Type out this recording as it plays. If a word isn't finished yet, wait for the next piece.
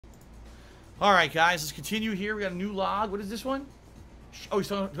All right, guys, let's continue here. We got a new log. What is this one? Oh, he's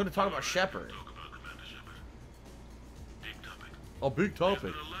going to talk about Shepard. Big topic. Oh, big topic.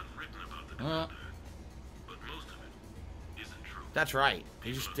 There's been a lot written about the commander, but most of it isn't true. That's right.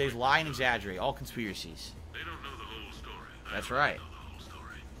 They lie and exaggerate. All conspiracies. They don't know the whole story. That's right. I don't know the whole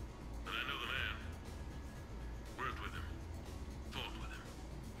story. But I know the man. Worked with him. Fought with him.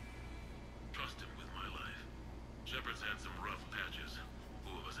 Trust him with my life. Shepard's had some rough patches.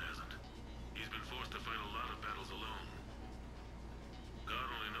 Who of us hasn't? He's been forced to fight a lot of battles alone. God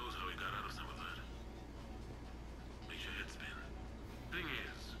only knows how he got out of some of that. Makes your head spin. Thing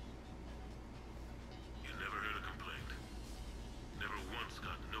is, you never heard a complaint. Never once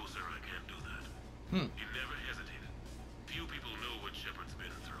got, no sir, I can't do that. You never hesitated. Few people know what Shepard's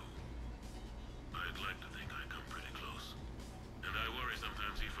been through. I'd like to think I come pretty close. And I worry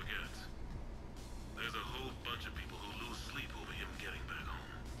sometimes he forgets. There's a whole bunch of people who lose sleep over him getting back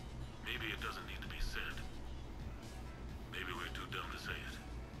home. Maybe it doesn't need to be said. Maybe we're too dumb to say it.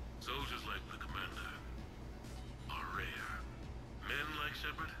 Soldiers like the commander are rare. Men like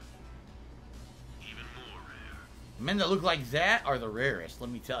Shepard, even more rare. Men that look like that are the rarest, let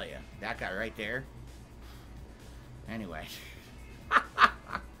me tell you. That guy right there. Anyway.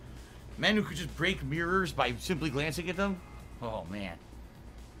 Men who could just break mirrors by simply glancing at them? Oh, man.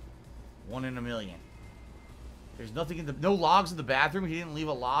 1 in a million. There's nothing in the... No logs in the bathroom. He didn't leave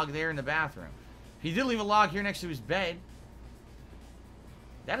a log there in the bathroom. He did leave a log here next to his bed.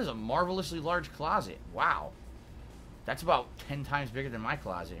 That is a marvelously large closet. Wow. That's about 10 times bigger than my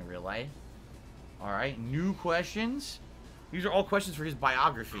closet in real life. Alright, new questions. These are all questions for his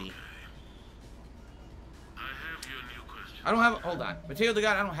biography. I have your new question. I don't have... Hold on. Potato the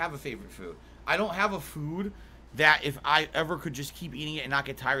God, I don't have a favorite food. I don't have a food that if I ever could just keep eating it and not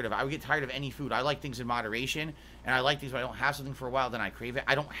get tired of it. I would get tired of any food. I like things in moderation, and I like things, but I don't have something for a while, then I crave it.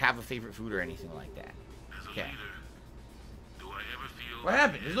 I don't have a favorite food or anything like that. As a Okay. leader, do I ever feel What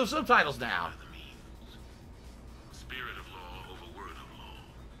happened? There's no subtitles now. by the means? Spirit of law over word of law.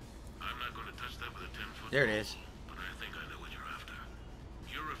 I'm not going to touch that with a 10-foot There it is. but I think I know what you're after.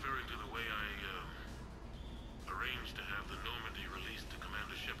 You're referring to the way I arranged to have the Normandy released to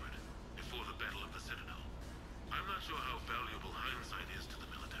Commander Shepard before the Battle of the Citadel. I'm not sure how valuable hindsight is to the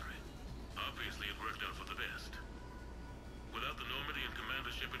military. Obviously, it worked out for the best. Without the Normandy and Commander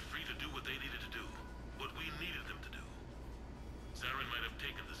Shepard free to do what they needed to do, what we needed them to do, Saren might have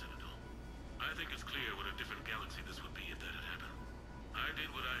taken the Citadel. I think it's clear what a different galaxy this would be if that had happened. I did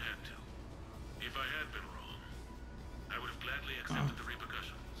what I had to. If I had been wrong, I would have gladly accepted the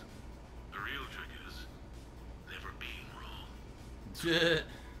repercussions. The real trick is never being wrong.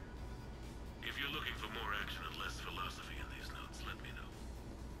 If you're looking for more action and less philosophy in these notes, let me know.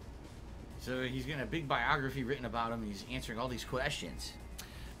 So he's getting a big biography written about him, and he's answering all these questions.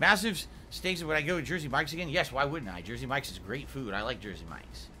 Massive steaks. Would I go to Jersey Mike's again? Yes, why wouldn't I? Jersey Mike's is great food. I like Jersey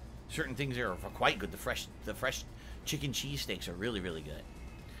Mike's. Certain things there are quite good. The fresh chicken cheese steaks are really, really good.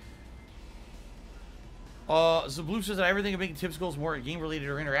 Zabloof says that everything making tips goals more game-related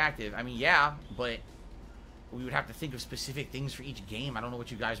or interactive. I mean, yeah, but we would have to think of specific things for each game. I don't know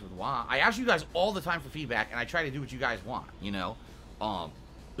what you guys would want. I ask you guys all the time for feedback, and I try to do what you guys want, you know?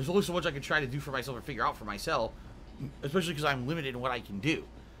 There's only so much I can try to do for myself or figure out for myself, especially because I'm limited in what I can do,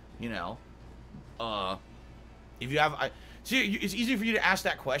 you know? If you have... see, it's easy for you to ask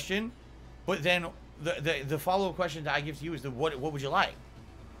that question, but then the follow-up question that I give to you is what would you like?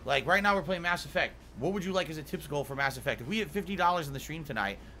 Like, right now we're playing Mass Effect. What would you like as a tips goal for Mass Effect? If we hit $50 in the stream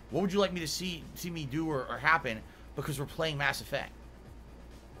tonight, what would you like me to see me do or happen because we're playing Mass Effect?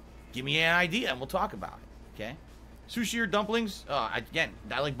 Give me an idea and we'll talk about it, okay? Sushi or dumplings? Again,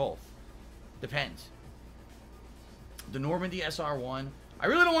 I like both. Depends. The Normandy SR1. I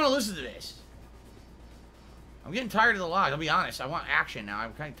really don't want to listen to this. I'm getting tired of the logs. I'll be honest. I want action now.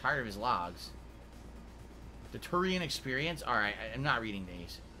 I'm kind of tired of his logs. The Turian experience? Alright, I'm not reading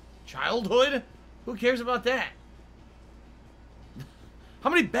these. Childhood? Who cares about that? How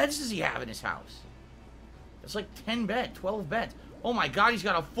many beds does he have in his house? It's like 10 beds, 12 beds. Oh my god, he's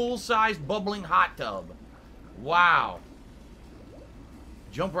got a full-size bubbling hot tub. Wow.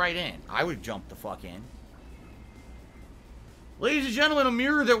 Jump right in. I would jump the fuck in. Ladies and gentlemen, a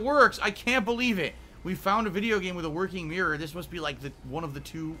mirror that works. I can't believe it. We found a video game with a working mirror. This must be like one of the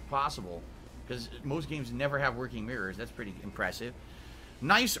two possible. Because most games never have working mirrors. That's pretty impressive.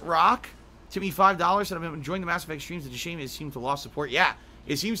 Nice Rock. Tipped me $5. Said I've been enjoying the Mass Effect streams. It's a shame it seemed to lost support. Yeah,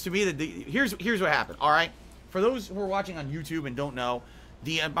 it seems to me that here's what happened. All right, for those who are watching on YouTube and don't know,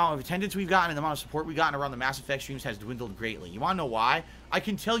 the amount of attendance we've gotten and the amount of support we've gotten around the Mass Effect streams has dwindled greatly. You want to know why? I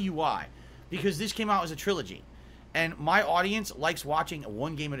can tell you why. Because this came out as a trilogy. And my audience likes watching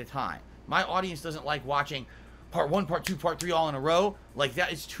one game at a time. My audience doesn't like watching part 1, part 2, part 3 all in a row. Like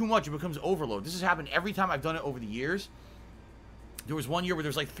that, it's too much. It becomes overload. This has happened every time I've done it over the years. There was one year where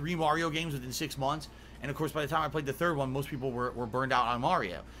there's like 3 Mario games within 6 months. And of course, by the time I played the third one, most people were burned out on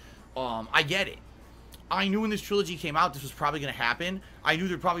Mario. I get it. I knew when this trilogy came out, this was probably going to happen. I knew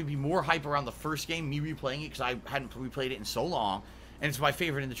there'd probably be more hype around the first game, me replaying it, because I hadn't replayed it in so long. And it's my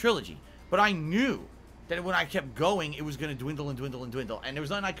favorite in the trilogy. But I knew that when I kept going, it was going to dwindle and dwindle and dwindle. And there was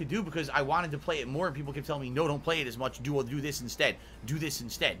nothing I could do because I wanted to play it more, and people kept telling me, no, don't play it as much. Do this instead. Do this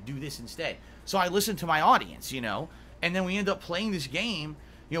instead. Do this instead. So I listened to my audience, you know. And then we end up playing this game.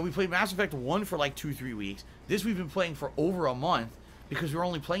 You know, we played Mass Effect 1 for like 2-3 weeks. This we've been playing for over a month because we're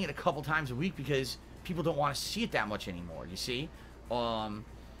only playing it a couple times a week because people don't want to see it that much anymore, you see? So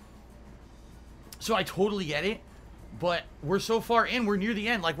I totally get it. But we're so far in, we're near the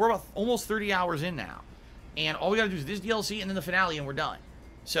end. Like, we're about almost 30 hours in now. And all we gotta do is this DLC and then the finale and we're done.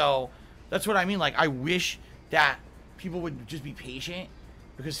 So, that's what I mean. Like, I wish that people would just be patient.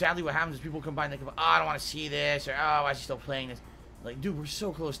 Because sadly what happens is people come by and they go, oh, I don't want to see this. Or, oh, why is he still playing this? Like, dude, we're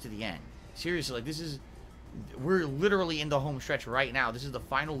so close to the end. Seriously, like, this is... We're literally in the home stretch right now. This is the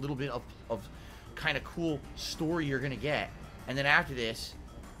final little bit of kind of cool story you're gonna get. And then after this,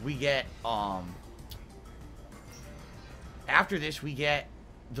 we get, After this, we get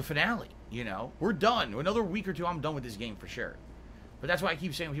the finale, you know? We're done. Another week or two, I'm done with this game for sure. But that's why I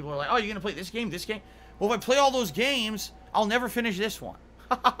keep saying when people are like, oh, you're going to play this game, this game? Well, if I play all those games, I'll never finish this one.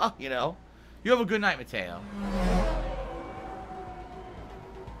 You know? You have a good night, Mateo.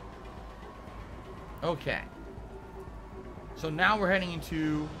 Okay. So now we're heading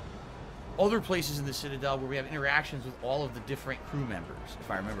into other places in the Citadel where we have interactions with all of the different crew members, if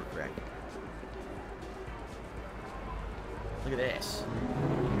I remember correctly. Look at this.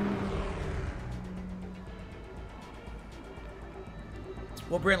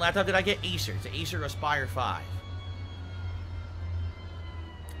 What brand laptop did I get? Acer. It's an Acer Aspire 5.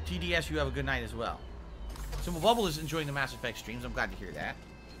 TDS, you have a good night as well. So Bubble is enjoying the Mass Effect streams. I'm glad to hear that.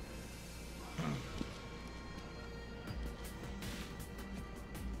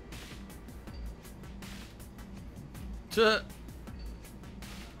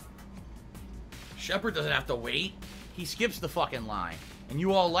 Shepard doesn't have to wait. He skips the fucking line. And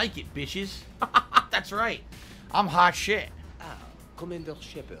you all like it, bitches. That's right. I'm hot shit. Ah, Commander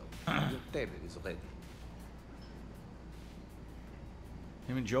Shepard. Your table is ready.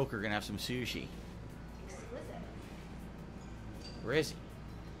 Him and Joker are gonna have some sushi. Exquisite. Where is he?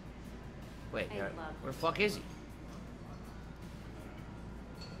 Wait, I where love the fuck is he?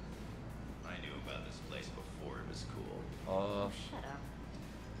 I knew about this place before it was cool. Shut up.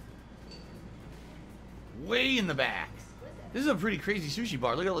 Way in the back. Exquisite. This is a pretty crazy sushi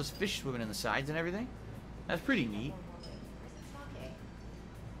bar. Look at all those fish swimming in the sides and everything. That's pretty neat.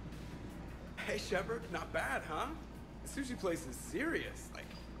 Hey, Shepard, not bad, huh? The sushi place is serious. Like,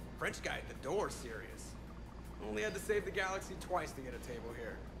 French guy at the door serious. Only had to save the galaxy twice to get a table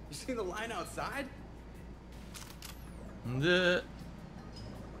here. You seen the line outside?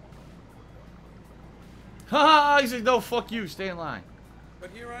 Ha! He said, no, fuck you. Stay in line.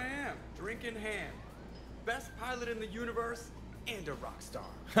 But here I am, drink in hand. Best pilot in the universe and a rock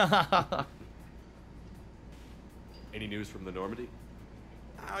star. Any news from the Normandy?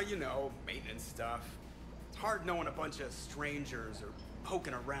 You know, maintenance stuff. It's hard knowing a bunch of strangers or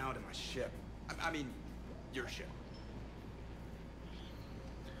poking around in my ship. I mean, your ship.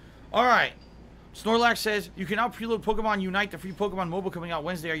 Alright. Snorlax says, you can now preload Pokemon Unite, the free Pokemon mobile coming out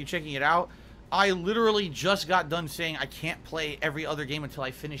Wednesday. Are you checking it out? I literally just got done saying I can't play every other game until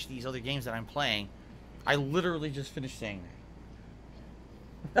I finish these other games that I'm playing. I literally just finished saying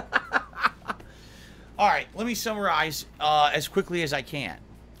that. Alright, let me summarize as quickly as I can.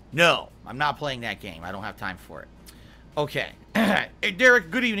 No, I'm not playing that game. I don't have time for it. Okay. Hey, Derek,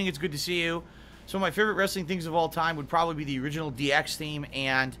 good evening. It's good to see you. Some of my favorite wrestling things of all time would probably be the original DX theme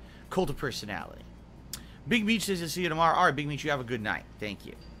and Cult of Personality. Big Meech says to see you tomorrow. Alright, Big Meech, you have a good night. Thank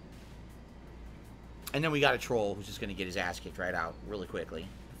you. And then we got a troll who's just going to get his ass kicked right out really quickly.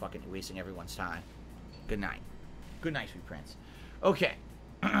 Fucking wasting everyone's time. Good night. Good night, sweet prince. Okay.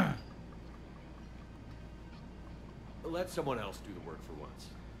 Let someone else do the work for once.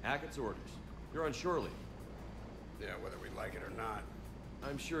 Hackett's orders. You're on shore leave. Yeah, whether we like it or not.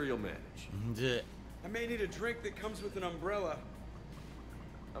 I'm sure you'll manage. I may need a drink that comes with an umbrella.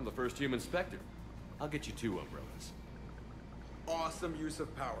 I'm the first human Spectre. I'll get you 2 umbrellas. Awesome use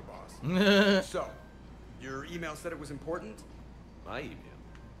of power, boss. So, your email said it was important? My email?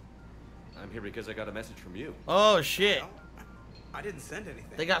 I'm here because I got a message from you. Oh, shit. Well, I didn't send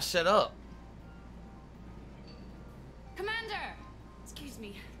anything. They got set up. Commander! Excuse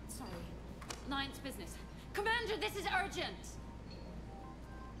me. Sorry. Alliance business. Commander, this is urgent!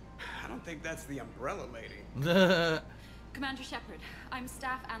 I don't think that's the umbrella lady. Commander Shepard, I'm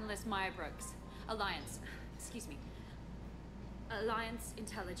Staff Analyst Maya Brooks. Alliance. Excuse me. Alliance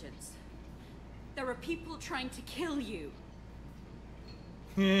Intelligence. There are people trying to kill you.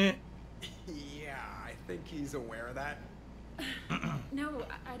 Yeah, I think he's aware of that. No,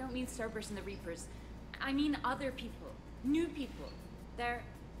 I don't mean Cerberus and the Reapers. I mean other people. New people.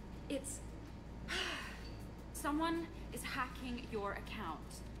 It's... Someone is hacking your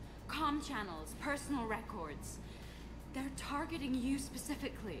account. Comm channels, personal records. They're targeting you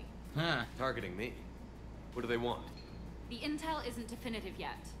specifically. Huh. Targeting me? What do they want? The intel isn't definitive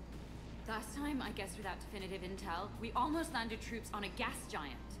yet. Last time, I guess without definitive intel, we almost landed troops on a gas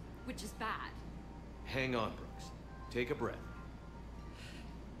giant, which is bad. Hang on, Brooks. Take a breath.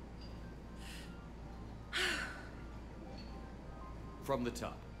 From the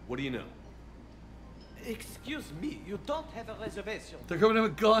top, what do you know? Excuse me, you don't have a reservation. They're coming in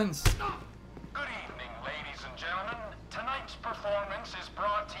with guns. Good evening, ladies and gentlemen. Tonight's performance is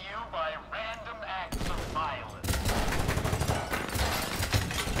brought to you by random acts of violence.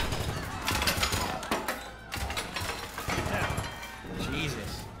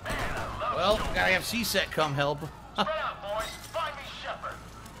 Jesus. Well, gotta have C-Set come help. Spread out, boys. Find me Shepard.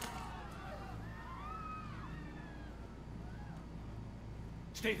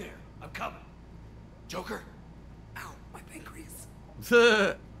 Stay there. I'm coming. Joker? Ow, my pancreas.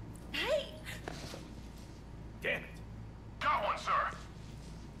 Hey! Damn it. Got one, sir.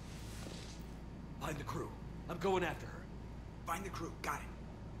 Find the crew. I'm going after her. Find the crew. Got it.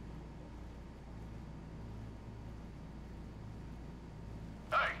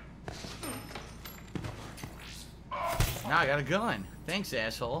 Hey. Now I got a gun. Thanks,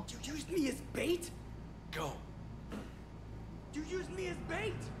 asshole. You used me as bait? Go. You used me as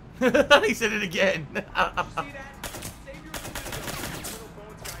bait? He said it again. See that? Savior of the little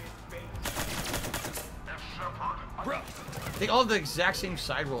bones guy is bait. Yes, Shepard. Brooks, They all have the exact same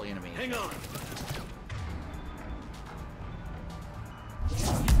side roll animation. hang on.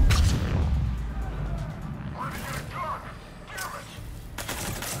 Where'd you get a gun? Damn it.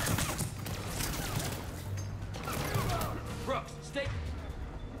 Brooks, stay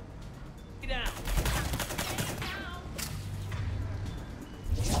down.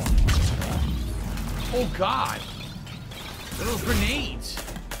 Oh God! What are those grenades?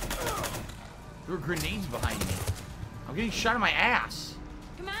 There were grenades behind me. I'm getting shot in my ass.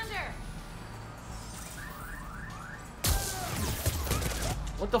 Commander!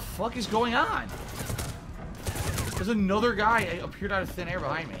 What the fuck is going on? There's another guy appeared out of thin air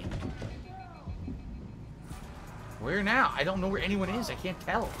behind me. Where now? I don't know where anyone is. I can't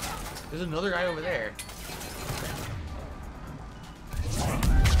tell. There's another guy over there.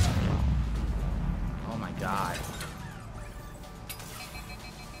 Oh my God.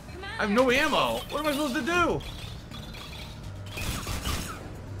 I have no ammo. What am I supposed to do?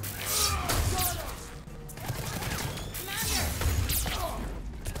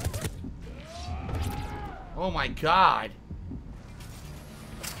 Oh my God.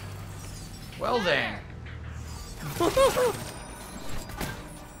 Well then.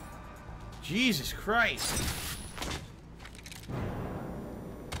 Jesus Christ.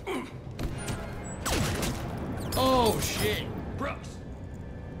 Oh shit. Brooks.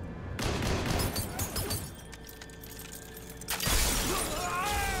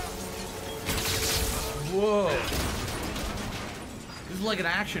 Whoa. This is like an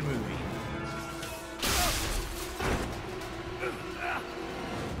action movie.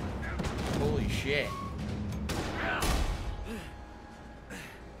 Holy shit.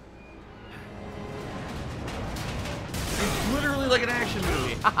 It's literally like an action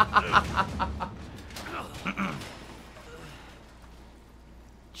movie.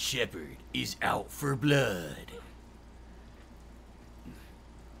 Shepard is out for blood.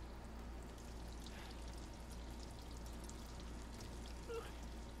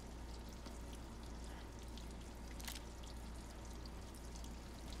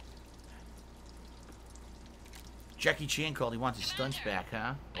 Jackie Chan called. He wants his stunts back,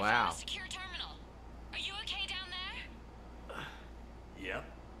 huh? Wow. Secure terminal. Are you okay down there? Yep.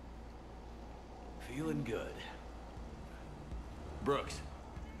 Feeling good. Brooks,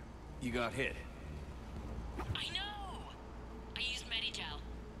 you got hit. I know! I used Medigel.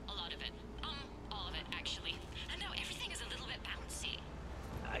 A lot of it. All of it, actually. And now everything is a little bit bouncy.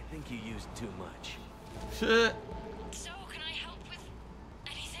 I think you used too much. So, can I help with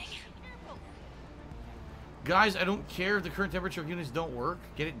anything? Guys, I don't care if the current temperature units don't work.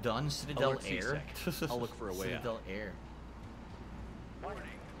 Get it done. Citadel Alert Air. I'll look for a way Citadel out. Air.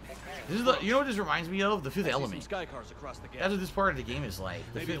 This is the, you know what this reminds me of? The Fifth Element. Sky cars across the gap. That's what this part of the game is like.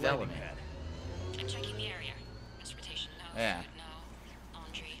 The Maybe Fifth a landing Element. pad. I'm checking the area. Instrumentation, no. Yeah. No.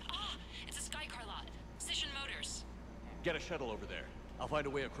 Laundry. Ah, it's a Sky Car lot. Cision Motors. Get a shuttle over there. I'll find a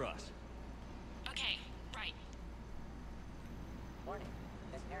way across. Okay, right.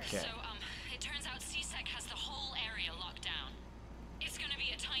 Okay. So, it turns out CSEC has the whole area locked down. It's gonna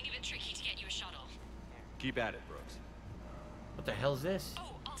be a tiny bit tricky to get you a shuttle. Keep at it, Brooks. What the hell is this?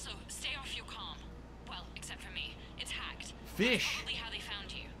 Oh, also, stay off your comm. Well, except for me. It's hacked. Fish. That's probably how they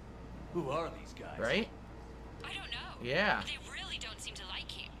found you. Who are these guys? Right? I don't know. Yeah. They really don't seem to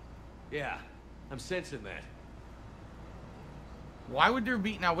like you. Yeah, I'm sensing that. Why would there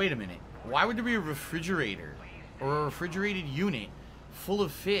be... Now, wait a minute. Why would there be a refrigerator or a refrigerated unit full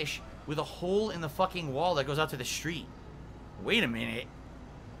of fish with a hole in the fucking wall that goes out to the street? Wait a minute.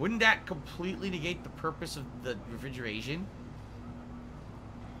 Wouldn't that completely negate the purpose of the refrigeration?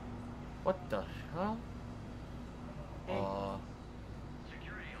 What the hell?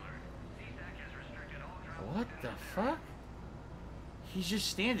 What the fuck? He's just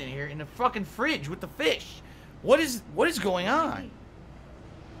standing here in the fucking fridge with the fish. What is going on?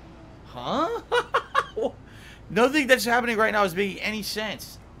 Huh? Nothing that's happening right now is making any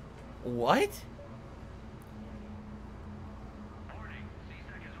sense. What?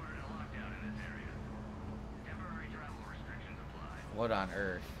 What on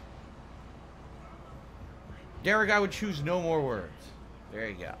earth? Derek, I would choose no more words. There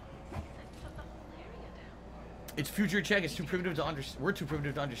you go. It's future check. It's too primitive to understand. We're too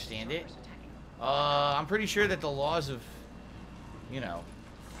primitive to understand it. I'm pretty sure that the laws of, you know,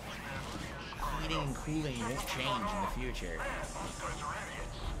 heating and cooling won't change in the future.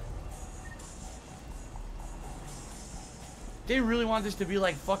 They really want this to be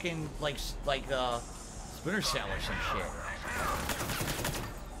like fucking like Splinter Cell or some shit.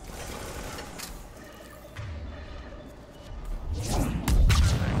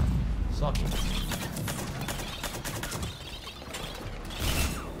 Suck it.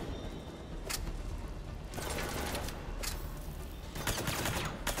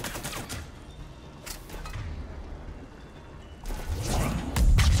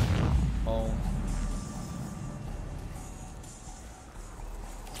 Oh.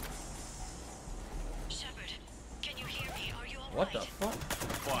 Shepard, can you hear me? Are you all What right? the fuck?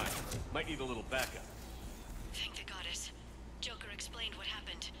 Fine. Might need a little backup. Thank the goddess. Joker explained what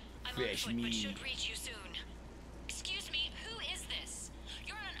happened. I'm Fish on foot, but me. should reach you soon. Excuse me, who is this?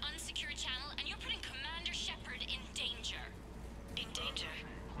 You're on an unsecured channel, and you're putting Commander Shepard in danger. In danger?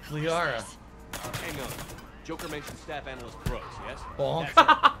 Liara. Hang on. Joker mentioned staff analyst Brooks, yes? Bonk.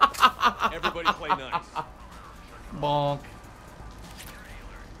 That's it. Everybody play nice. Bonk.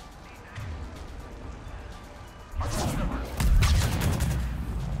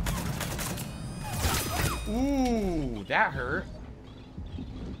 Ooh, that hurt.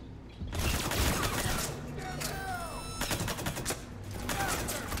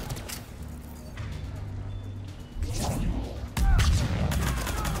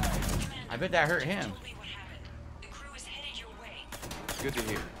 I bet that hurt him. Told me what happened. The crew is headed your way. Good to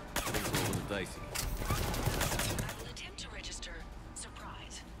hear. Things are a little dicey. I will attempt to register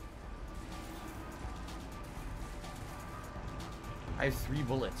surprise. I have 3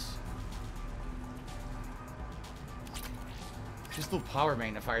 bullets. Crystal power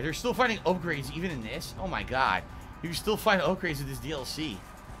magnifier. They're still finding upgrades even in this? Oh my god. You can still find upgrades in this DLC.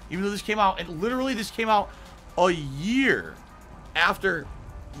 Even though this came out, and literally this came out a year after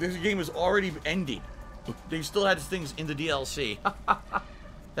this game was already ended. They still had things in the DLC.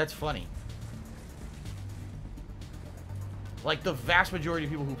 That's funny. Like, the vast majority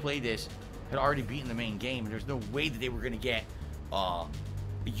of people who played this had already beaten the main game, and there's no way that they were going to get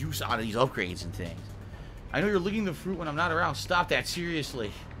use out of these upgrades and things. I know you're licking the fruit when I'm not around. Stop that, seriously.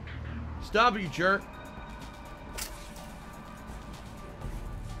 Stop it, you jerk.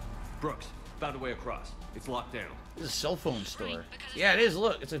 Brooks, found a way across. It's locked down. This is a cell phone store. Yeah, it is.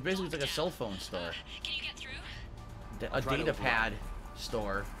 Look, it's basically like a cell phone store. Can you get through? A try to data open pad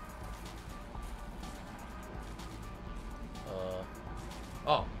store.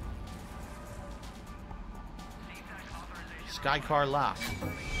 Oh. Sky car lock.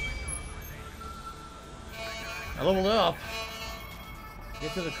 I leveled up.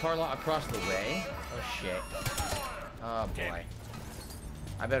 Get to the car lot across the way. Oh shit. Oh boy.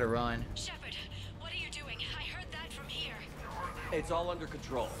 I better run. Shepard, what are you doing? I heard that from here. It's all under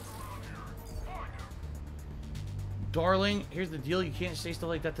control. Darling, here's the deal. You can't say stuff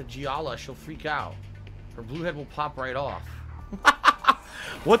like that to Giala. She'll freak out. Her blue head will pop right off.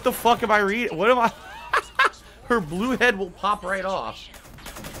 What the fuck am I reading? What am I? Her blue head will pop right off.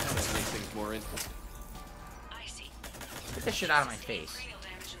 That makes things more instant. Get that shit out of my face.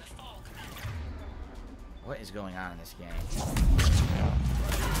 What is going on in this game?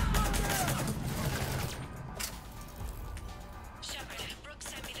 Shepard, Brooks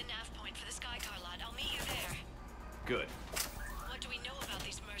sent me the nav point for the Skycar lot. I'll meet you there. Good. What do we know about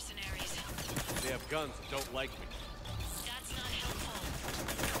these mercenaries? They have guns and don't like me. That's not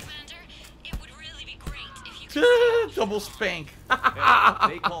helpful. Commander, it would really be great if you could... Double spank. Hey,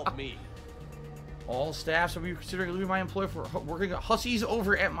 they called me. All staffs will be considering leaving my employer for working hussies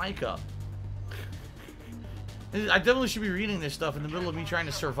over at Micah. I definitely should be reading this stuff in the middle of me trying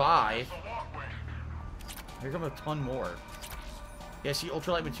to survive. Here come a ton more. Yeah, see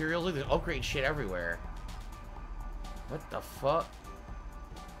ultralight materials? Look, there's upgrade shit everywhere. What the fuck?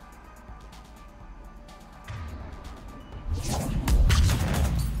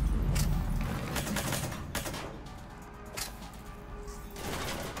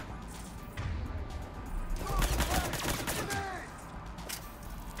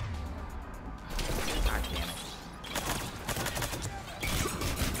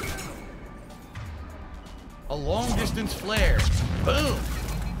 A long-distance flare. Boom.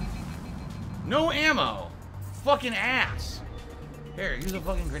 No ammo. Fucking ass. Here, use a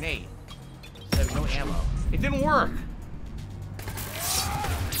fucking grenade. Instead of no ammo. It didn't work.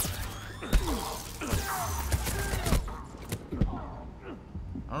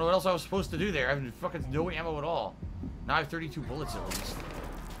 I don't know what else I was supposed to do there. I have fucking no ammo at all. Now I have 32 bullets at least.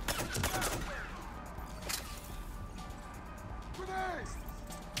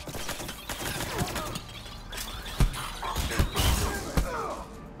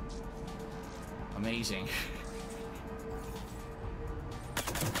 Amazing.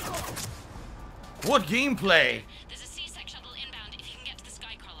 What gameplay? There's a C-Sec shuttle inbound if you can get to the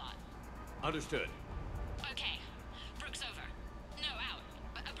Skycar lot. Understood. Okay. Brooks over. No, out.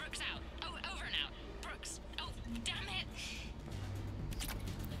 Brooks out. Oh, over and out. Brooks. Oh, damn it.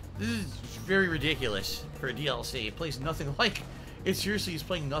 This is very ridiculous for a DLC. It plays nothing like... It seriously is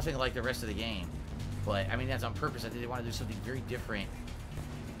playing nothing like the rest of the game. But, I mean, that's on purpose. I think they want to do something very different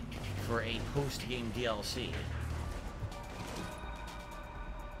for a post-game DLC.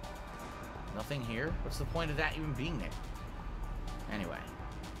 Nothing here? What's the point of that even being there? Anyway.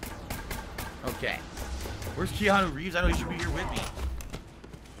 Okay. Where's Keanu Reeves? I know he should be here with me.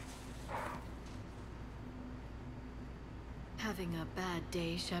 Having a bad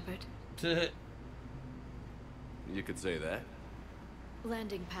day, Shepard? You could say that.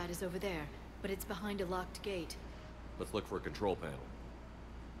 Landing pad is over there, but it's behind a locked gate. Let's look for a control panel.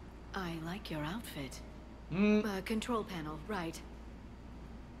 I like your outfit. Mm. Control panel, right.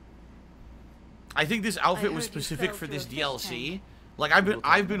 I think this outfit was specific for this DLC. Like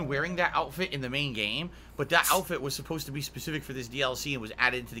I've been wearing that outfit in the main game, but that outfit was supposed to be specific for this DLC and was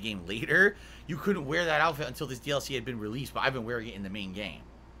added into the game later. You couldn't wear that outfit until this DLC had been released, but I've been wearing it in the main game.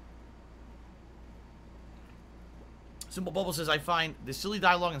 Simple Bubble says, I find the silly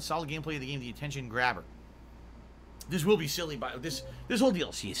dialogue and solid gameplay of the game the attention grabber. This will be silly, but this whole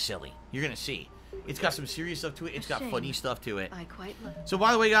DLC is silly. You're gonna see. It's got some serious stuff to it. It's got funny stuff to it. I quite love. So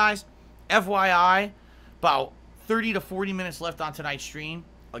by the way, guys, FYI, about 30 to 40 minutes left on tonight's stream.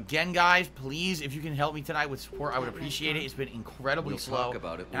 Again, guys, please, if you can help me tonight with support, I would appreciate it. It's been incredibly slow. Talk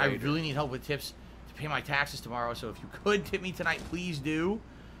about it and I later. really need help with tips to pay my taxes tomorrow. So if you could tip me tonight, please do.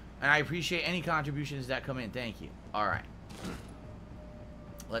 And I appreciate any contributions that come in. Thank you. All right.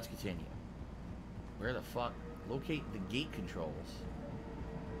 Let's continue. Where the fuck? Locate the gate controls.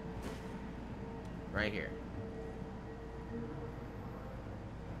 Right here.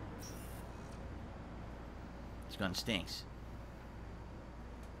 This gun stinks.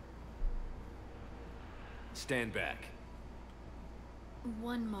 Stand back.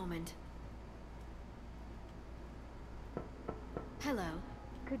 One moment. Hello.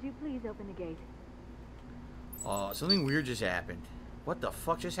 Could you please open the gate? Oh, something weird just happened. What the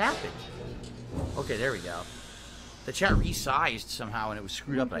fuck just happened? Okay, there we go. The chat resized somehow and it was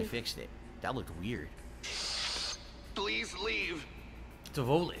screwed up and I fixed it. That looked weird. Please leave. It's a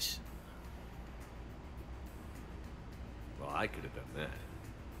Volus. Well, I could have done that.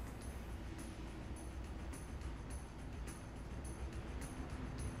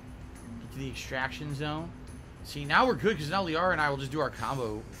 Get to the extraction zone. See, now we're good because now Liara and I will just do our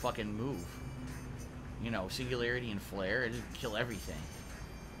combo fucking move. You know, singularity and flare. And just kill everything.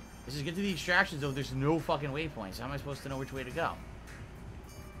 This is get to the extraction zone. There's no fucking waypoints. How am I supposed to know which way to go?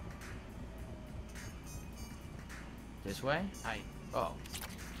 This way? Oh.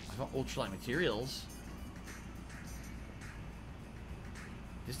 I found ultralight materials.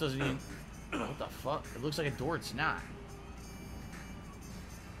 This doesn't even... What the fuck? It looks like a door. It's not.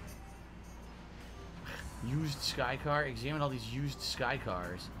 Used Sky Car. Examine all these used Sky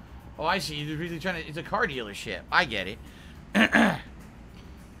Cars. Oh, I see. You're really trying to... It's a car dealership. I get it. It's a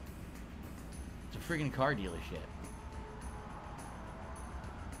freaking car dealership.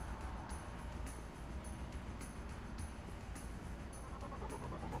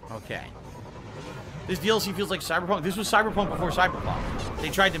 Okay. This DLC feels like Cyberpunk. This was Cyberpunk before Cyberpunk. They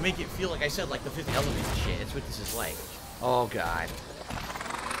tried to make it feel, like I said, like the Fifth Element and shit. That's what this is like. Oh, God.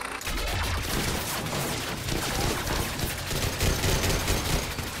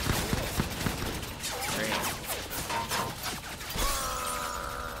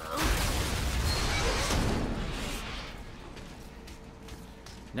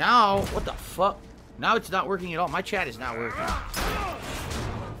 Now, what the fuck? Now it's not working at all. My chat is not working.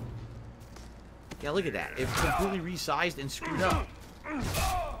 Yeah, look at that. It's completely resized and screwed up.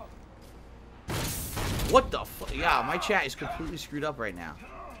 What the fuck? Yeah, my chat is completely screwed up right now.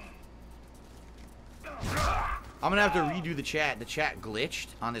 I'm gonna have to redo the chat. The chat glitched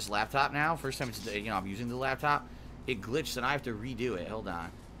on this laptop now. First time it's, you know, I'm using the laptop. It glitched and I have to redo it. Hold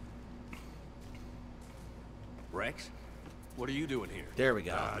on. Rex? What are you doing here? There we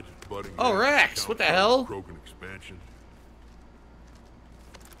go. Just butting Oh, in. Rex, what the hell? Broken expansion.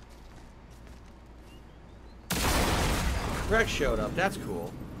 Rex showed up. That's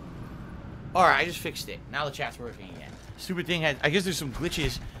cool. Alright, I just fixed it. Now the chat's working again. Stupid thing had... I guess there's some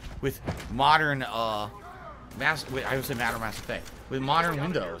glitches with modern, I would say Mass Effect. With modern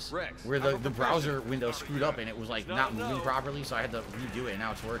Windows. Where the browser window screwed up and it was, like, not moving properly, so I had to redo it, and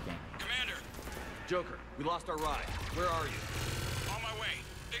now it's working. Commander! Joker, we lost our ride. Where are you? On my way.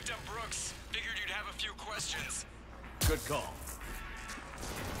 Picked up Brooks. Figured you'd have a few questions. Good call.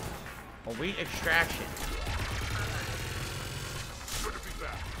 Await extraction.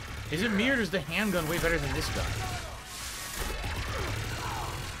 Is it me or does the handgun way better than this gun?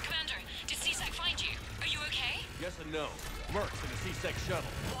 Commander, did C-Sec find you? Are you okay? Yes and no. Merc's in the C-Sec shuttle.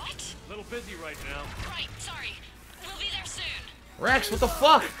 What? A little busy right now. Right, sorry. We'll be there soon. Rex, what the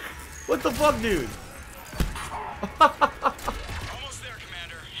fuck? What the fuck, dude? Almost there,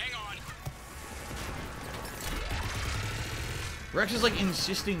 Commander. Hang on. Rex is like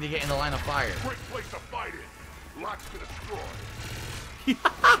insisting to get in the line of fire. Great place to fight it. Lots to destroy.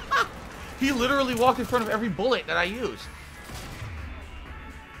 He literally walked in front of every bullet that I used.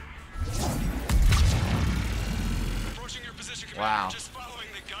 Approaching your position, Commander. Wow. Just following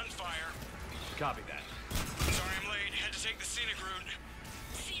the gunfire. Copy that. Sorry I'm late. Had to take the scenic route.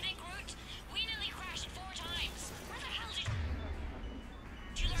 Scenic route? We nearly crashed 4 times. Where the hell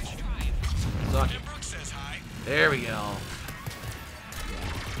did you learn to drive? Suck. Jim Brooks says hi. There we go.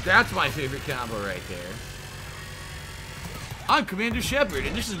 That's my favorite combo right there. I'm Commander Shepard,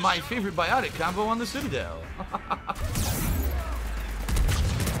 and this is my favorite biotic combo on the Citadel.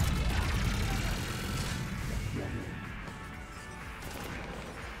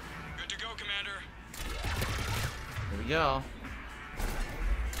 Good to go, Commander. Here we go.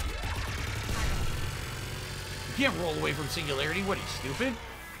 You can't roll away from singularity. What are you, stupid?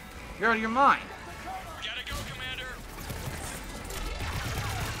 You're out of your mind. Gotta go, Commander.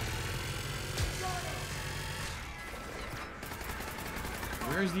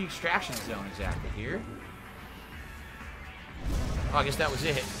 Where is the extraction zone exactly? Here? Oh, I guess that was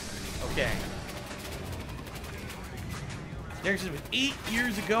it. Okay. Derek says, 8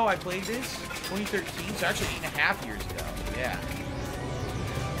 years ago I played this. 2013, so actually 8.5 years ago. Yeah.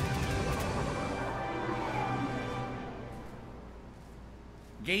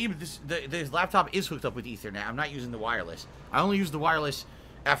 Gabe, this laptop is hooked up with Ethernet. I'm not using the wireless. I only used the wireless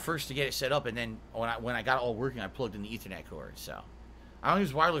at first to get it set up, and then when I got it all working, I plugged in the Ethernet cord. So I don't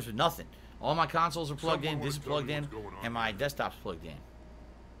use wireless with nothing. All my consoles are plugged in, this is plugged in, and my desktop's plugged in.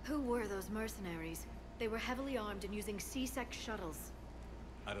 Who were those mercenaries? They were heavily armed and using C-Sec shuttles.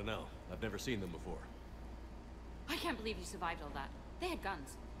 I don't know. I've never seen them before. I can't believe you survived all that. They had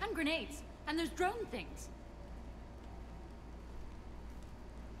guns and grenades and those drone things.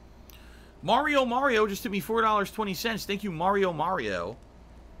 Mario just tipped me $4.20. Thank you, Mario,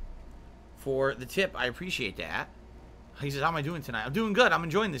 for the tip. I appreciate that. He says, how am I doing tonight? I'm doing good. I'm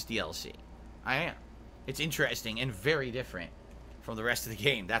enjoying this DLC. I am. It's interesting and very different from the rest of the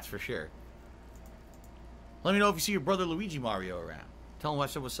game, that's for sure. Let me know if you see your brother Luigi Mario around. Tell him I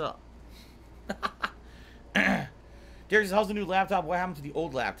said what's up. Derek says, how's the new laptop? What happened to the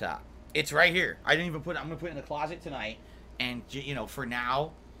old laptop? It's right here. I didn't even put it. I'm going to put it in the closet tonight. And, you know, for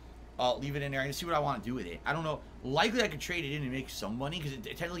now, I'll leave it in there and see what I want to do with it. I don't know. Likely I could trade it in and make some money because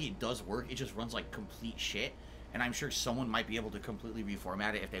technically it does work. It just runs like complete shit. and I'm sure someone might be able to completely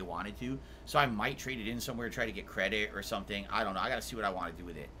reformat it if they wanted to. So I might trade it in somewhere, try to get credit or something. I don't know. I gotta see what I want to do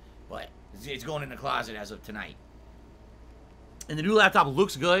with it. But it's going in the closet as of tonight. And the new laptop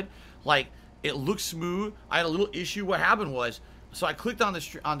looks good. Like, it looks smooth. I had a little issue. What happened was, so I clicked on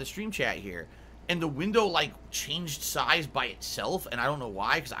the stream chat here, and the window like changed size by itself, and I don't know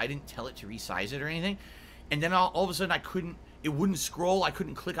why, because I didn't tell it to resize it or anything. And then all of a sudden it wouldn't scroll. I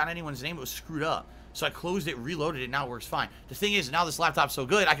couldn't click on anyone's name. It was screwed up. So I closed it, reloaded it. Now it works fine. The thing is, now this laptop's so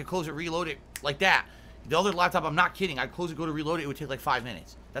good, I could close it, reload it like that. The other laptop, I'm not kidding. I'd close it, go to reload it. It would take like 5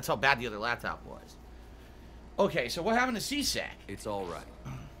 minutes. That's how bad the other laptop was. Okay, so what happened to CSEC? It's all right.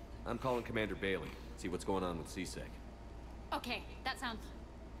 I'm calling Commander Bailey. See what's going on with CSEC. Okay, that sounds...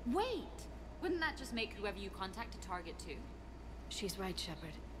 Wait! Wouldn't that just make whoever you contact a target too? She's right,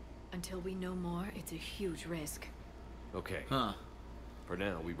 Shepard. Until we know more, it's a huge risk. Okay. Huh. For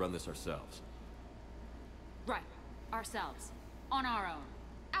now, we run this ourselves. Right. Ourselves. On our own.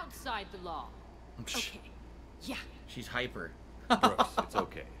 Outside the law. Okay. Yeah. She's hyper. Brooks, it's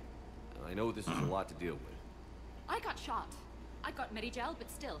okay. I know this is a lot to deal with. I got shot. I got Medigel, but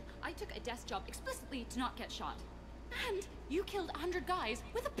still, I took a desk job explicitly to not get shot. And you killed 100 guys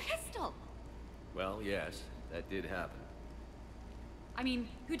with a pistol! Well, yes, that did happen. I mean,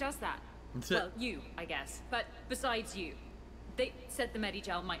 who does that? Well, you, I guess. But besides you. They said the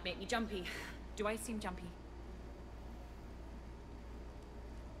Medigel might make me jumpy. Do I seem jumpy?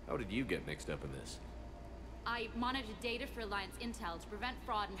 How did you get mixed up in this? I monitored data for Alliance intel to prevent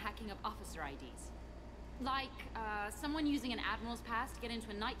fraud and hacking of officer IDs. Like, someone using an Admiral's pass to get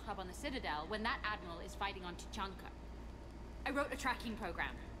into a nightclub on the Citadel when that Admiral is fighting on Tuchanka. I wrote a tracking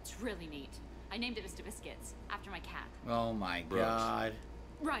program. It's really neat. I named it Mr. Biscuits, after my cat. Oh my god.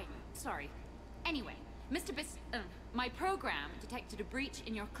 Right, sorry. Anyway, my program detected a breach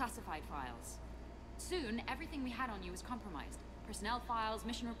in your classified files. Soon, everything we had on you was compromised. Personnel files,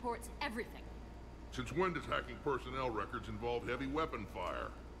 mission reports, everything. Since when does hacking personnel records involve heavy weapon fire?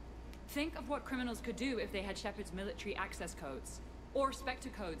 Think of what criminals could do if they had Shepard's military access codes. Or Spectre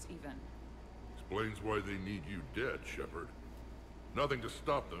codes, even. Explains why they need you dead, Shepard. Nothing to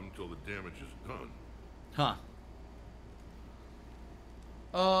stop them till the damage is done. Huh.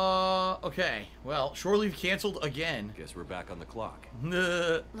 Okay. Well, shore leave canceled again. Guess we're back on the clock.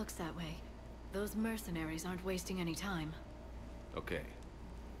 Looks that way. Those mercenaries aren't wasting any time. Okay.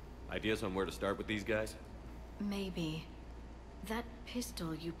 Ideas on where to start with these guys? Maybe. That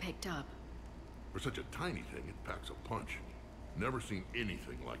pistol you picked up. For such a tiny thing, it packs a punch. Never seen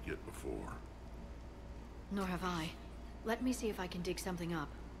anything like it before. Nor have I. Let me see if I can dig something up.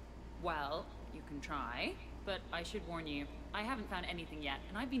 Well, you can try, but I should warn you, I haven't found anything yet,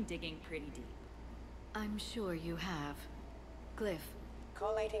 and I've been digging pretty deep. I'm sure you have. Glyph.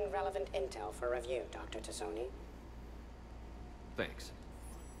 Collating relevant intel for review, Dr. Tassoni. Thanks.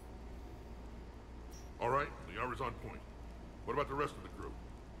 All right, the hour's on point. What about the rest of the crew?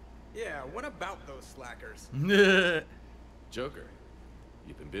 Yeah, what about those slackers? Joker,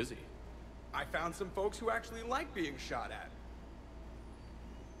 you've been busy. I found some folks who actually like being shot at.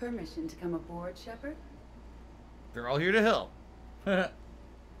 Permission to come aboard, Shepard? They're all here to help.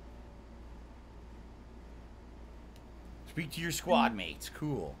 Speak to your squad mates.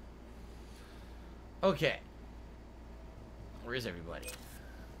 Cool. Okay. Where is everybody?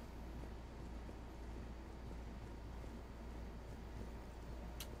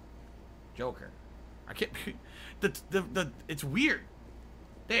 Joker. I can't. It's weird.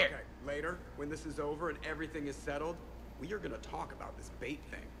 There. Okay, later, when this is over and everything is settled, we are gonna talk about this bait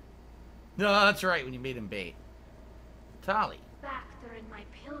thing. No, that's right. When you made him bait. Tali. Back during my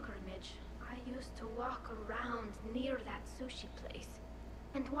pilgrimage, I used to walk around near that sushi place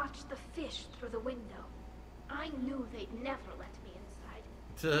and watch the fish through the window. I knew they'd never let me inside.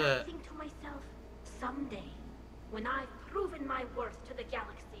 But I think to myself, someday, when I've proven my worth to the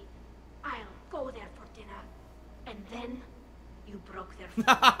galaxy, I'll go there for dinner. And then, you broke their food.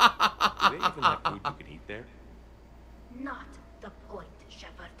 Do they even have food you can eat there? Not the point,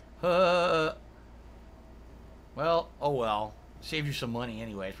 Shepard. Well, oh well. Saved you some money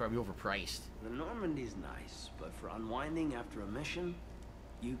anyway. It's probably overpriced. The Normandy's nice, but for unwinding after a mission,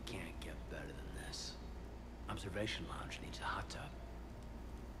 you can't get better than this. Observation Lounge needs a hot tub.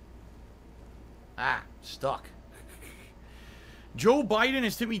 Ah, stuck. Joe Biden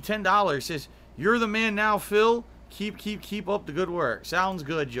has tipped me $10. Says, "You're the man now, Phil. Keep up the good work." Sounds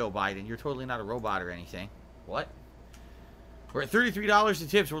good, Joe Biden. You're totally not a robot or anything. What? We're at $33 to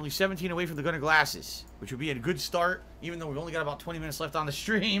tips. We're only 17 away from the Gunner Glasses, which would be a good start. Even though we've only got about 20 minutes left on the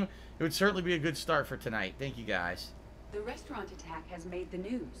stream, it would certainly be a good start for tonight. Thank you, guys. The restaurant attack has made the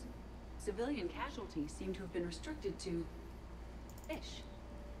news. Civilian casualties seem to have been restricted to fish.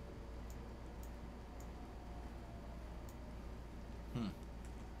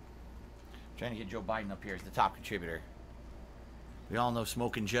 Trying to get Joe Biden up here as the top contributor. We all know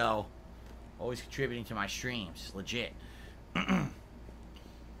Smokin' Joe. Always contributing to my streams. Legit.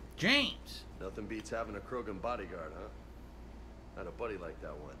 James! Nothing beats having a Krogan bodyguard, huh? I had a buddy like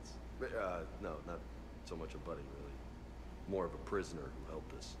that once. No, not so much a buddy, really. More of a prisoner who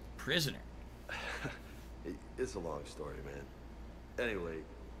helped us. Prisoner? It's a long story, man. Anyway,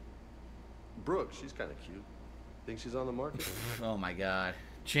 Brooke, she's kind of cute. Think she's on the market? Oh my god.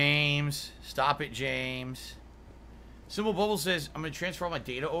 James. Stop it, James. Simple Bubble says, I'm going to transfer all my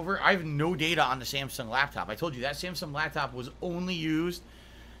data over. I have no data on the Samsung laptop. I told you that Samsung laptop was only used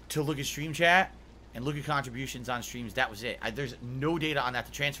to look at stream chat and look at contributions on streams. That was it. There's no data on that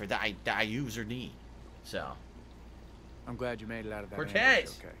to transfer that I use or need. So. I'm glad you made it out of that.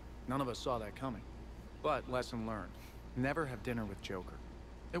 Cortez. Okay. None of us saw that coming. But lesson learned. Never have dinner with Joker.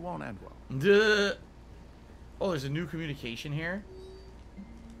 It won't end well. Duh. Oh, there's a new communication here?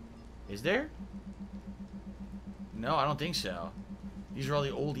 Is there? No, I don't think so. These are all the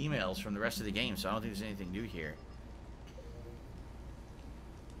old emails from the rest of the game, so I don't think there's anything new here.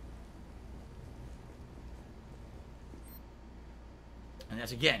 And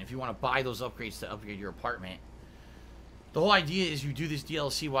that's, again, if you want to buy those upgrades to upgrade your apartment. The whole idea is you do this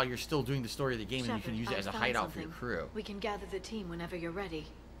DLC while you're still doing the story of the game, and you can use it as a hideout for your crew. We can gather the team whenever you're ready.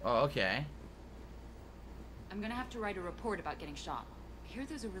 Oh, okay. I'm gonna have to write a report about getting shot. I hear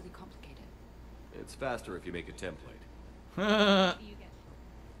those are really complicated. It's faster if you make a template.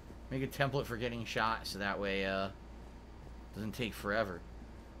 Make a template for getting shot, so that way, doesn't take forever.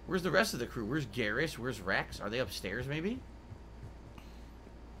 Where's the rest of the crew? Where's Garrus? Where's Rex? Are they upstairs, maybe?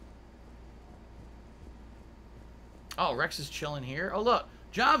 Oh, Rex is chilling here. Oh, look.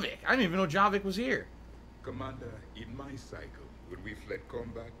 Javik. I didn't even know Javik was here. Commander, in my cycle, when we fled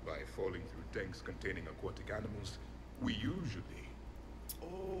combat by falling through tanks containing aquatic animals, we usually...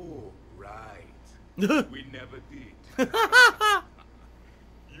 Oh, right. We never did.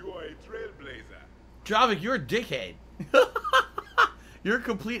 You are a trailblazer. Javik, you're a dickhead. You're a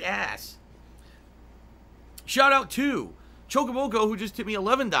complete ass. Shout out to Chocoboko, who just tipped me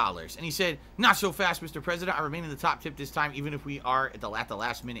 $11. And he said, not so fast, Mr. President. I remain in the top tip this time, even if we are at the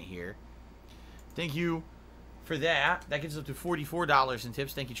last minute here. Thank you for that. That gets us up to $44 in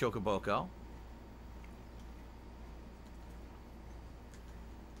tips. Thank you, Chocoboko.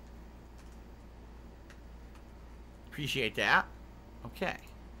 Appreciate that. Okay.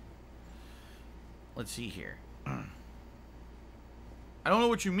 Let's see here. I don't know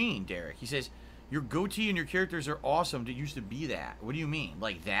what you mean, Derek. He says, your goatee and your characters are awesome. It used to be that. What do you mean?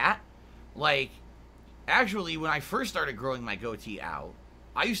 Like that? Like, actually, when I first started growing my goatee out,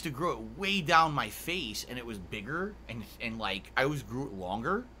 I used to grow it way down my face, and it was bigger, and like, I always grew it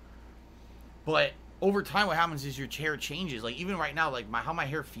longer. But over time, what happens is your hair changes. Like, even right now, like, how my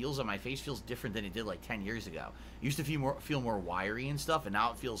hair feels on my face feels different than it did, like, 10 years ago. It used to feel more wiry and stuff, and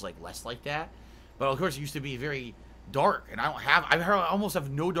now it feels, like, less like that. But, of course, it used to be very dark, and I almost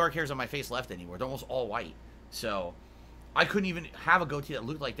have no dark hairs on my face left anymore. They're almost all white. So, I couldn't even have a goatee that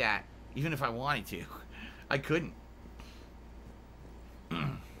looked like that, even if I wanted to. I couldn't.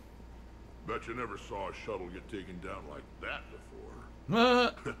 Bet you never saw a shuttle get taken down like that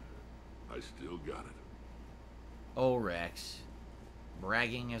before. I still got it. Oh, Rex.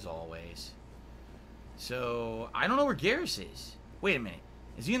 Bragging as always. So, I don't know where Garrus is. Wait a minute.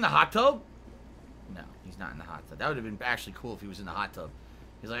 Is he in the hot tub? No, he's not in the hot tub. That would have been actually cool if he was in the hot tub.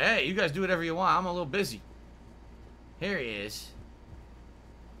 He's like, hey, you guys do whatever you want. I'm a little busy. Here he is.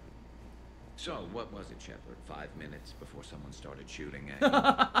 So, what was it, Shepard? 5 minutes before someone started shooting at you?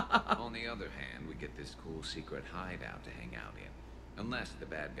 On the other hand, we get this cool secret hideout to hang out in. Unless the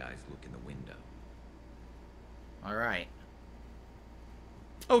bad guys look in the window. Alright.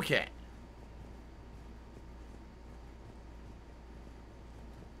 Okay.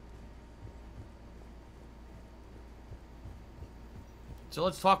 So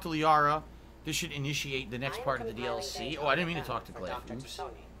let's talk to Liara. This should initiate the next part of the DLC. Oh, I didn't mean to talk to Cliff. Oops.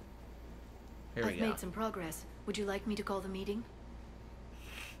 Here we go. I've made some progress. Would you like me to call the meeting?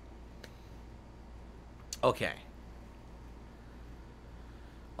 Okay.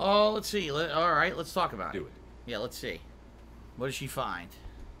 Oh, let's see. All right, let's talk about it. Do it. Yeah, let's see. What does she find?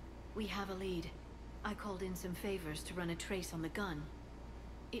 We have a lead. I called in some favors to run a trace on the gun.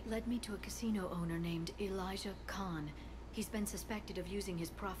 It led me to a casino owner named Elijah Khan. He's been suspected of using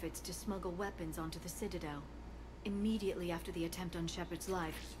his profits to smuggle weapons onto the Citadel. Immediately after the attempt on Shepard's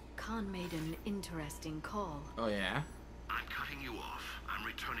life, Khan made an interesting call. Oh, yeah? I'm cutting you off. I'm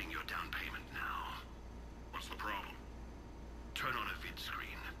returning your down payment now. What's the problem? Turn on a vid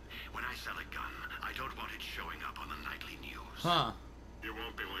screen. When I sell a gun, I don't want it showing up on the nightly news. Huh. You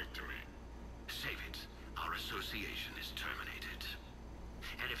won't be linked to me. Save it. Our association is terminated.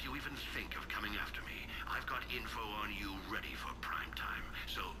 And if you even think of coming after me, I've got info on you ready for prime time.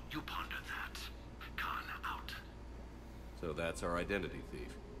 So you ponder that. Khan out. So that's our identity thief.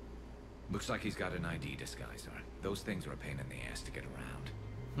 Looks like he's got an ID disguiser. Those things are a pain in the ass to get around.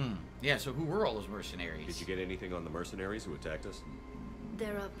 Yeah, so who were all those mercenaries? Did you get anything on the mercenaries who attacked us?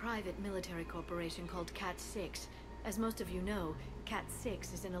 They're a private military corporation called Cat-6. As most of you know,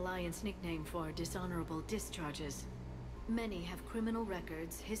 Cat-6 is an Alliance nickname for dishonorable discharges. Many have criminal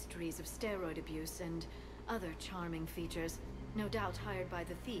records, histories of steroid abuse, and other charming features. No doubt hired by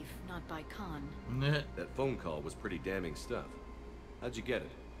the thief, not by Khan. That phone call was pretty damning stuff. How'd you get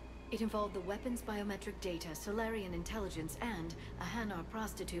it? It involved the weapons biometric data, Solarian intelligence, and a Hanar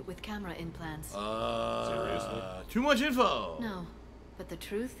prostitute with camera implants. Seriously? Too much info! No, but the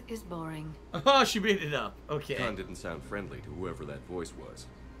truth is boring. Oh, she made it up. Okay. Khan didn't sound friendly to whoever that voice was.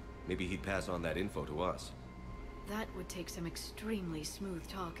 Maybe he'd pass on that info to us. That would take some extremely smooth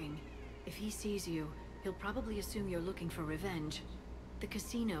talking. If he sees you, he'll probably assume you're looking for revenge. The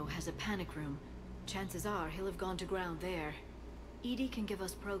casino has a panic room. Chances are he'll have gone to ground there. EDI can give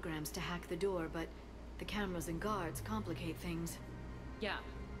us programs to hack the door, but the cameras and guards complicate things. Yeah.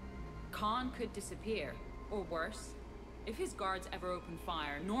 Khan could disappear, or worse. If his guards ever open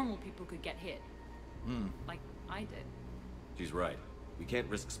fire, normal people could get hit. Like I did. She's right. We can't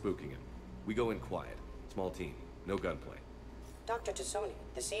risk spooking him. We go in quiet. Small team. No gunplay. Dr. Tassoni,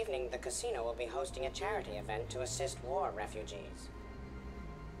 this evening the casino will be hosting a charity event to assist war refugees.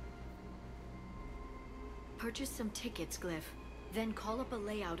 Purchase some tickets, Glyph. Then call up a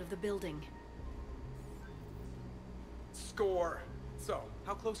layout of the building. Score! So,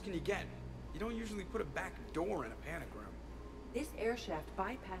 how close can you get? You don't usually put a back door in a panic room. This air shaft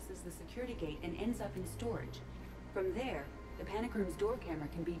bypasses the security gate and ends up in storage. From there, the panic room's door camera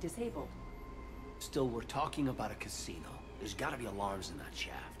can be disabled. Still, we're talking about a casino. There's gotta be alarms in that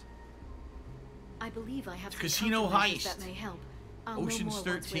shaft. I believe I have some casino countermeasures heist. that may help. I'll Ocean's know more once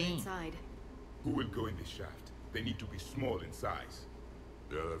we're 13. inside. Who will go in this shaft? They need to be small in size.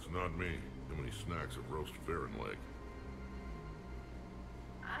 Yeah, that's not me. How many snacks of roast Farron leg?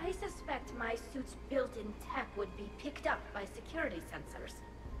 I suspect my suit's built-in tech would be picked up by security sensors.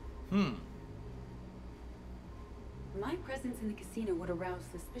 My presence in the casino would arouse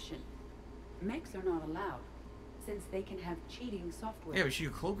suspicion. Mechs are not allowed, since they can have cheating software. Yeah, but she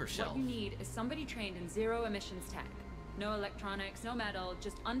could cloak herself. What you need is somebody trained in zero emissions tech. No electronics, no metal,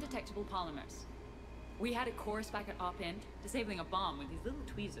 just undetectable polymers. We had a course back at Op-Int, disabling a bomb with these little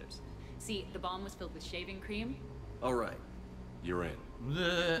tweezers. See, the bomb was filled with shaving cream. All right. You're in.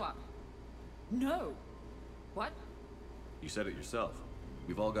 What? No. What? You said it yourself.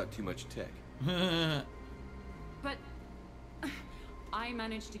 We've all got too much tech. But I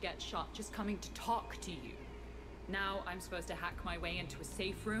managed to get shot just coming to talk to you. Now I'm supposed to hack my way into a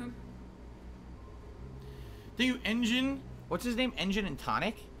safe room? Do you Engine? What's his name? Engine and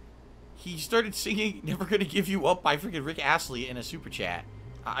Tonic? He started singing Never Gonna Give You Up by freaking Rick Astley in a super chat.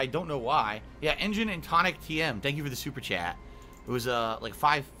 I don't know why. Yeah, Engine and Tonic TM. Thank you for the super chat. It was like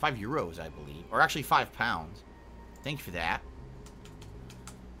 5 euros, I believe. Or actually £5. Thank you for that.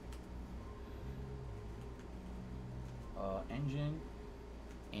 Engine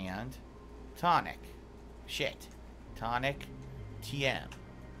and Tonic. Shit. Tonic TM.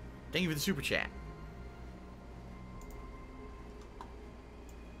 Thank you for the super chat.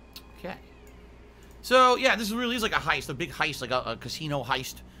 Okay. So, yeah, this really is like a heist, a big heist, like a casino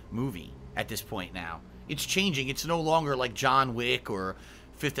heist movie at this point now. It's changing. It's no longer like John Wick or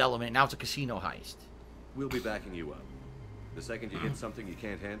Fifth Element. Now it's a casino heist. We'll be backing you up. The second you hit something you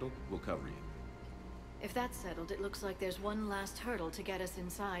can't handle, we'll cover you. If that's settled, it looks like there's one last hurdle to get us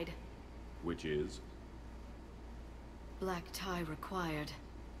inside. Which is? Black tie required.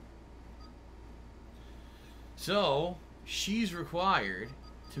 So, she's required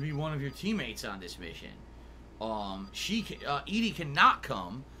to be one of your teammates on this mission. EDI cannot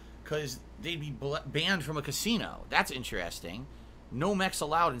come because they'd be banned from a casino. That's interesting. No mechs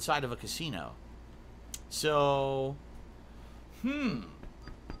allowed inside of a casino. So, I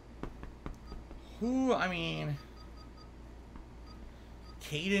mean,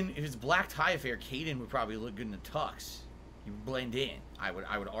 Caden, if it's Black Tie affair, Caden would probably look good in the tux. He would blend in, I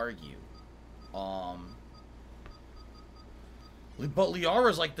would argue. But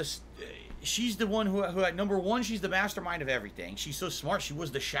Liara's like this. She's the one who at number one, she's the mastermind of everything. She's so smart. She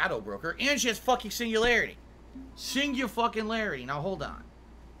was the shadow broker, and she has fucking singularity. Singularity. Now hold on.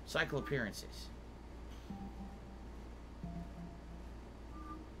 Cycle appearances.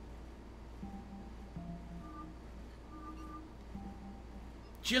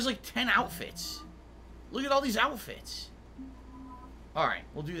 She has like 10 outfits. Look at all these outfits. Alright,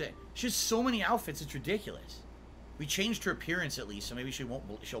 we'll do that. She has so many outfits, it's ridiculous. We changed her appearance at least, so maybe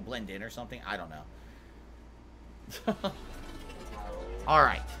she'll blend in or something. I don't know.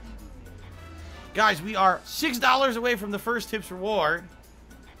 Alright. Guys, we are $6 away from the first tips reward.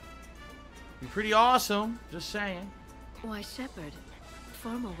 Be pretty awesome, just saying. Why, Shepard,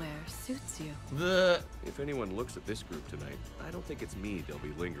 formal wear suits you. If anyone looks at this group tonight, I don't think it's me they'll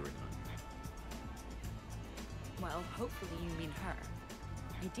be lingering on. Well, hopefully you mean her.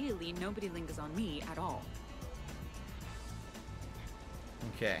 Ideally, nobody lingers on me at all.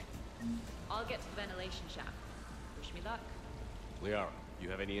 Okay. I'll get to the ventilation shaft. Wish me luck. Liara, you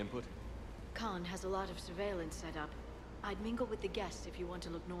have any input? Khan has a lot of surveillance set up. I'd mingle with the guests if you want to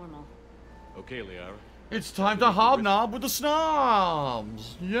look normal. Okay, Liara. It's time to hobnob with the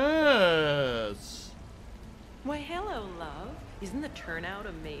snobs. Yes. Why, hello, love. Isn't the turnout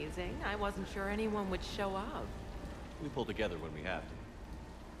amazing? I wasn't sure anyone would show up. We pull together when we have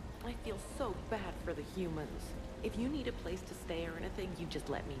to. I feel so bad for the humans. If you need a place to stay or anything, you just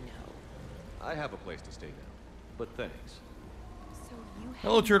let me know. I have a place to stay now, but thanks. So you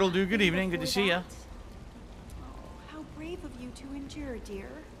Hello, Turtle Dude. Good evening. Good to see ya. Oh, how brave of you to endure, dear.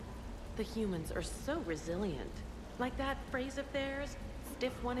 The humans are so resilient. Like that phrase of theirs,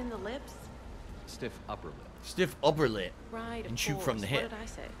 stiff one in the lips. Stiff upper lip. Stiff upper lip. Right, and shoot course. from the hip. What did I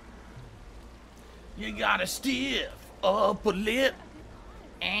say? You got a stiff upper lip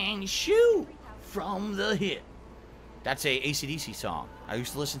and shoot from the hip. That's a AC/DC song. I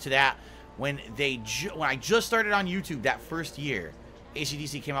used to listen to that when I just started on YouTube that first year.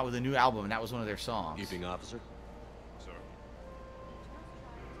 AC/DC came out with a new album, and that was one of their songs. Evening, officer. Sir.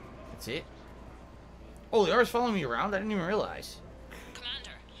 That's it. Oh, they are following me around? I didn't even realize.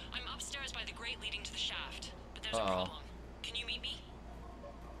 Commander, I'm upstairs by the grate leading to the shaft, but there's a problem. Can you meet me?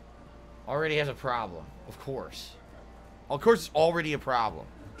 Already has a problem. Of course. Of course, it's already a problem.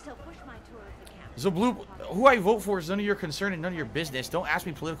 So push my tour of the camp. So, Blue, who I vote for is none of your concern and none of your business. Don't ask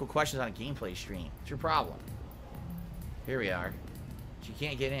me political questions on a gameplay stream. It's your problem. Here we are. She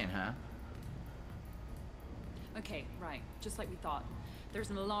can't get in, huh? Okay, right. Just like we thought. There's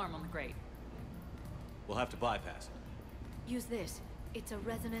an alarm on the grate. We'll have to bypass it. Use this. It's a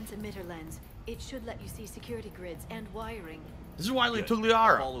resonance emitter lens. It should let you see security grids and wiring. This is why we took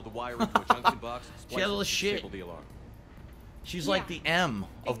Liara. Follow the wiring to a junction box. She has all the shit. Disable the alarm. She's like the M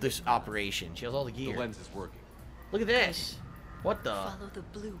of this operation. She has all the gear. The lens is working. Look at this. What the? Follow the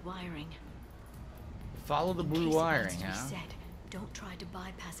blue wiring. Follow the blue wiring, huh? Said, don't try to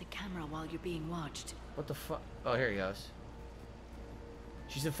bypass a camera while you're being watched. What the fuck? Oh, here he goes.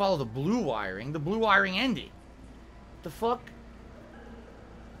 She said follow the blue wiring. The blue wiring ended. The fuck?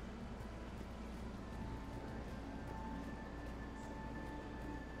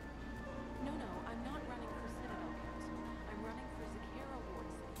 No, I'm not running for Citadel Council. I'm running for Zakara Ward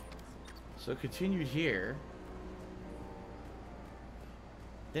City Council. So continued here.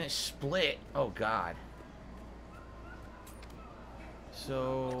 Then it split. Oh, God.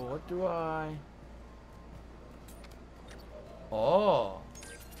 So, what do I... Oh.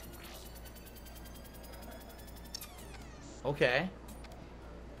 Okay.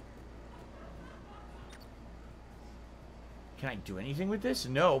 Can I do anything with this?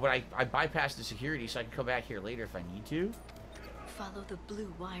 No, but I bypassed the security, so I can come back here later if I need to. Follow the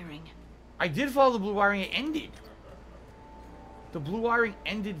blue wiring. I did follow the blue wiring. It ended. The blue wiring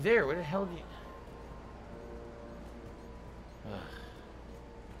ended there. Where the hell did you... Ugh.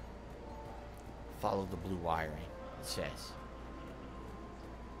 Follow the blue wiring, it says.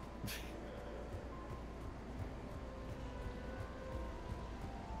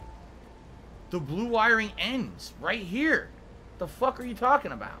 The blue wiring ends right here. The fuck are you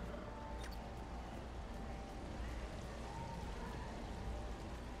talking about?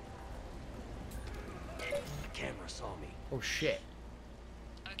 The camera saw me. Oh shit.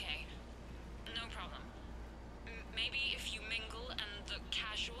 Okay, no problem. Maybe if you mingle and look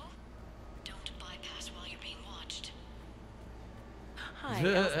casual? Don't bypass while you're being watched. Hi,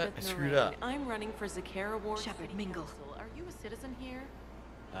 Elspeth I screwed Narain. up. I'm running for Zakara Ward Shepard, City mingle. Council. Are you a citizen here?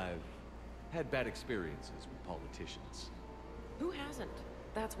 I've had bad experiences with politicians. Who hasn't?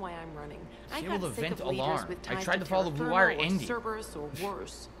 That's why I'm running. I Disable got the sick vent of leaders alarm. with I ties tried to follow the blue wire, Terra Firma or ending. Cerberus or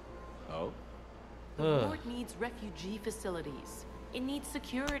worse. Oh? The Ward needs refugee facilities. It needs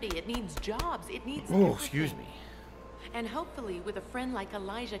security. It needs jobs. It needs Oh, excuse me. And hopefully, with a friend like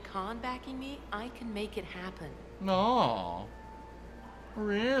Elijah Khan backing me, I can make it happen. No.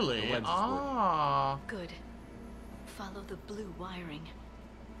 Really? Ah. Good. Follow the blue wiring.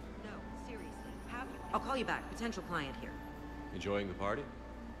 No, seriously. I'll call you back. Potential client here. Enjoying the party?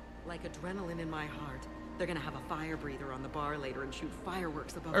 Like adrenaline in my heart. They're gonna have a fire breather on the bar later and shoot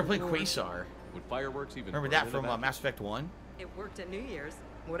fireworks above Or the play floor. Quasar. Would fireworks even remember burn that from Mass Effect 1? It worked at New Year's.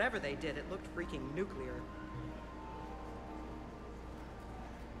 Whatever they did, it looked freaking nuclear.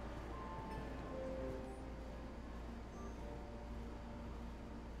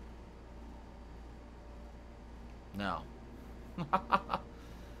 No. I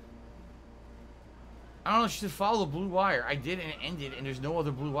don't know, she said follow the blue wire. I did and it ended and there's no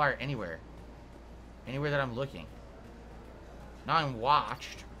other blue wire anywhere. Anywhere that I'm looking. Now I'm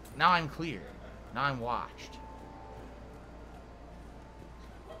watched. Now I'm clear. Now I'm watched.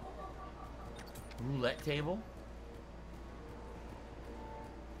 Roulette table.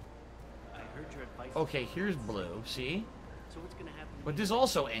 I heard your advice. Okay, here's blue. See? So what's gonna happen? But this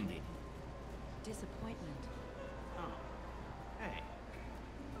also ended. Disappointment. Oh. Hey.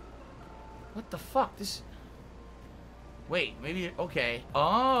 What the fuck? This... Wait, maybe... Okay. Oh.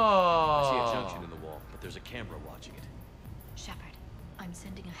 I see a junction in the wall, but there's a camera watching it. Shepard, I'm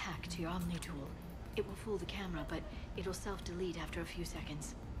sending a hack to your Omni tool. It will fool the camera, but it'll self-delete after a few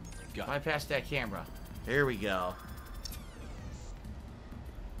seconds. Bypass that camera. Here we go.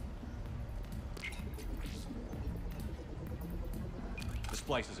 The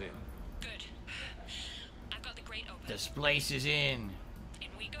splice is in. Good. I've got the grate open. The splice is in. In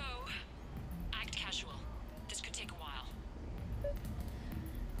we go. Act casual. This could take a while.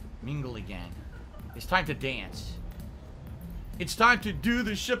 Mingle again. It's time to dance. It's time to do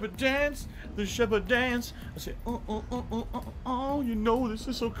the Shepard dance. The Shepard dance. I say, oh, you know this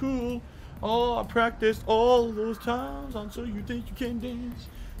is so cool. Oh, I practiced all those times on So You Think You Can Dance.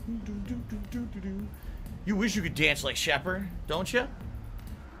 You wish you could dance like Shepard, don't you?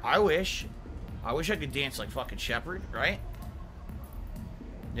 I wish. I wish I could dance like fucking Shepard, right?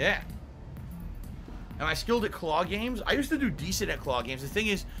 Yeah. Am I skilled at claw games? I used to do decent at claw games. The thing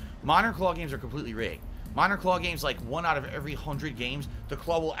is, modern claw games are completely rigged. Modern claw games, like 1 out of every 100 games, the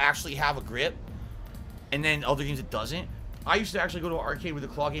claw will actually have a grip. And then other games it doesn't. I used to actually go to an arcade where the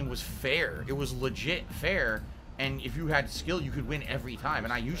claw game was fair. It was legit fair. And if you had skill, you could win every time.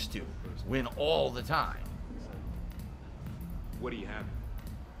 And I used to win all the time. What do you have?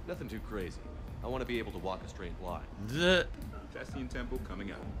 Nothing too crazy. I want to be able to walk a straight line. The Testing tempo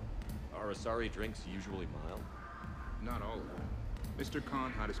coming up. Are Asari drinks usually mild? Not all of them. Mr.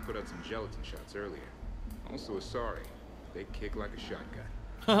 Khan had us put out some gelatin shots earlier. Also Asari. They kick like a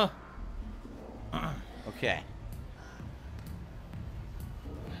shotgun. Okay.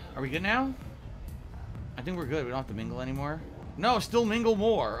 Are we good now? I think we're good. We don't have to mingle anymore. No, still mingle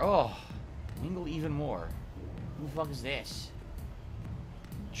more. Oh, mingle even more. Who the fuck is this?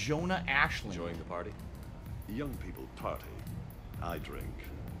 Jonah Ashland. Enjoying the party? Young people party. I drink.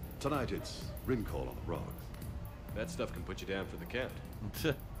 Tonight it's rim call on the rocks. That stuff can put you down for the count.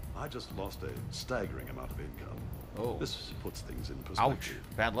 I just lost a staggering amount of income. Oh. This puts things in perspective.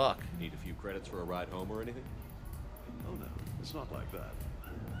 Ouch. Bad luck. Need a few credits for a ride home or anything? Oh no, it's not like that.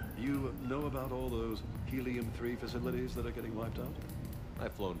 You know about all those helium-3 facilities that are getting wiped out?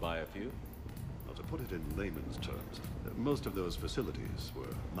 I've flown by a few. Well, to put it in layman's terms, most of those facilities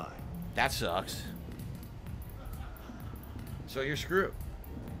were mine. That sucks. So you're screwed.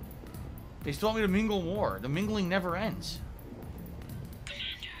 They still want me to mingle more. The mingling never ends.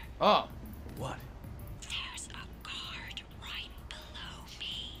 Oh. What? There's a guard right below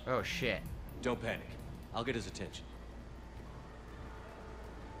me. Oh, shit. Don't panic. I'll get his attention.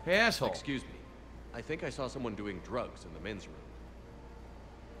 Hey, asshole. Excuse me. I think I saw someone doing drugs in the men's room.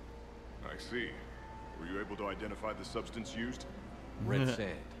 I see. Were you able to identify the substance used? Red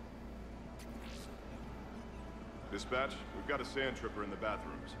sand. Dispatch, we've got a sand tripper in the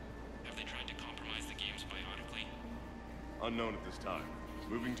bathrooms. Have they tried to compromise the games biotically? Unknown at this time.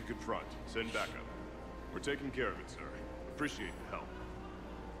 Moving to confront. Send backup. We're taking care of it, sir. Appreciate the help.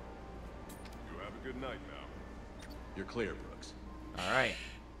 You have a good night now. You're clear, Brooks. All right.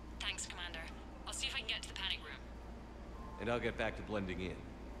 Thanks, Commander. I'll see if I can get to the panic room. And I'll get back to blending in.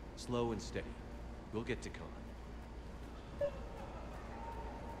 Slow and steady. We'll get to Khan.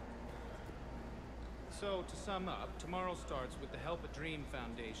 So, to sum up, tomorrow starts with the Help a Dream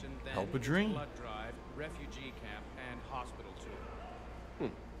Foundation, then Help a Dream? blood drive, refugee camp, and hospital tour.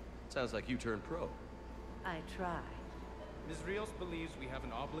 Sounds like you turned pro. I try. Ms. Rios believes we have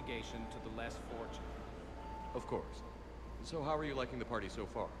an obligation to the less fortunate. Of course. So how are you liking the party so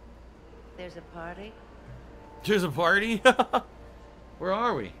far? There's a party? There's a party? Where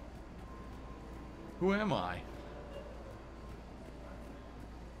are we? Who am I?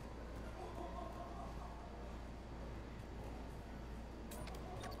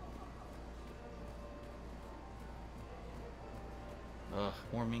 Ugh,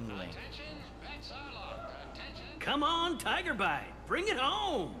 more mingling. Come on, Tiger Bite. Bring it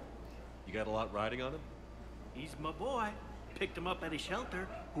home. You got a lot riding on him? He's my boy. Picked him up at his shelter.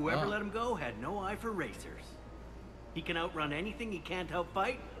 Whoever let him go had no eye for racers. He can outrun anything he can't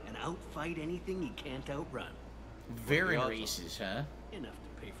outfight, and outfight anything he can't outrun. Very races, huh? Enough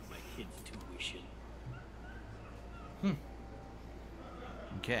to pay for my kids' tuition.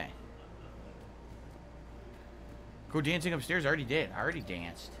 Okay. Go dancing upstairs. I already did. I already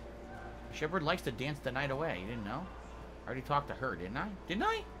danced. Shepard likes to dance the night away. You didn't know? I already talked to her, didn't I? Didn't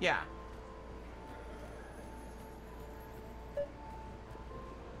I? Yeah.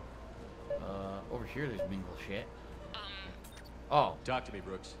 Over here there's mingle shit. Oh. Talk to me,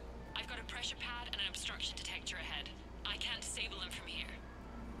 Brooks. I've got a pressure pad and an obstruction detector ahead. I can't disable them from here.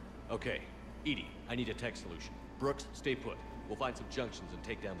 Okay. Edie, I need a tech solution. Brooks, stay put. We'll find some junctions and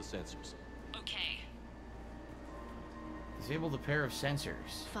take down the sensors. Okay. Disable the pair of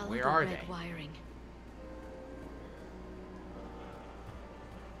sensors. Follow Where the are red they? wiring.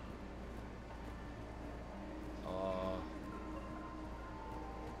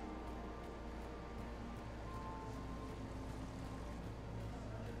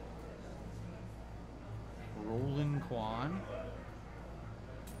 Roland Quan.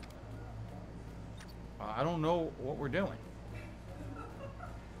 I don't know what we're doing.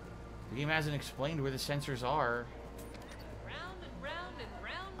 The game hasn't explained where the sensors are. Round and round and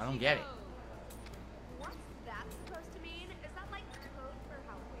round. I don't get it. What's that supposed to mean? Is that like code for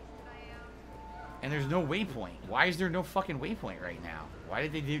how wasted I am? And there's no waypoint. Why is there no fucking waypoint right now? Why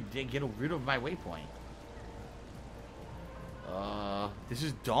did they get rid of my waypoint? This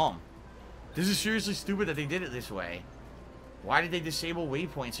is dumb. This is seriously stupid that they did it this way. Why did they disable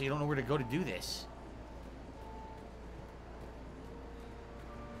waypoints so you don't know where to go to do this?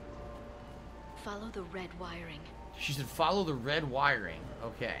 Follow the red wiring. She said follow the red wiring.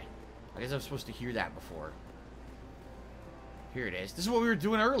 Okay. I guess I'm supposed to hear that before. Here it is. This is what we were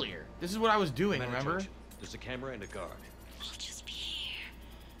doing earlier. This is what I was doing, remember? Junction. There's a camera and a guard. We'll just be here,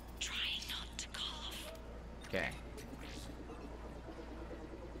 trying not to cough. Okay.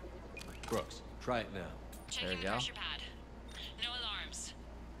 Brooks, try it now. Checking There we the go. pressure pad. No alarms.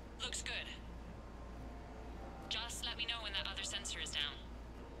 Looks good. Just let me know when that other sensor is down.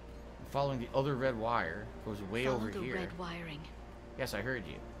 Following the other red wire goes way Follow over the here. red wiring. Yes, I heard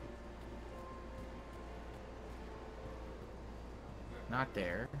you. Not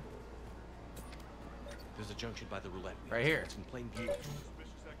there. There's a junction by the roulette wheel. Right here. It's in plain view.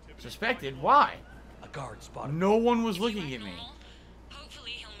 Suspected? Why? A guard spotted. No one was looking at me.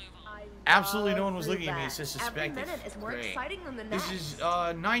 Absolutely no one was looking at me. It says Every suspected. minute is more Great. exciting than the This next. is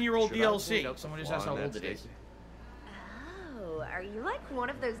 9-year-old Should I point DLC. out Someone the just asked how flaw in old that it is. statement? Oh, are you like one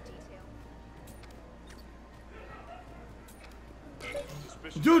of those details?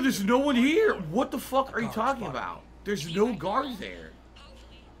 Dude, there's no one here. What the fuck are you talking about? There's no guard there.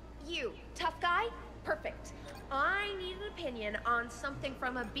 You, tough guy? Perfect. I need an opinion on something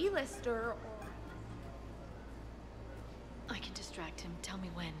from a B-lister or... I can distract him. Tell me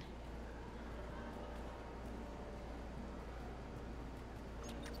when.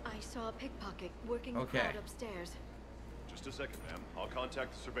 I saw a pickpocket working the crowd upstairs. Just a second, ma'am. I'll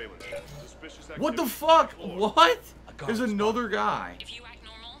contact the surveillance. Suspicious activity. What the fuck? What? guard There's another guy. If you act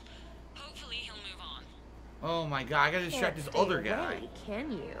normal, hopefully he'll move on. Oh my god, I gotta distract this other guy.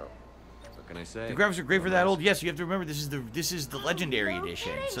 Can you? What can I say? The graphics are great for that old. Yes, you have to remember this is the legendary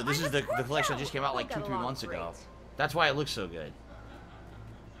edition. So this is the collection that just came out like 2-3 months ago. That's why it looks so good.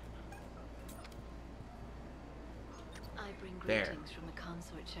 I bring There. greetings from the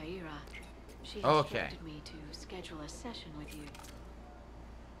consort Shaira. She has Okay. instructed me to schedule a session with you.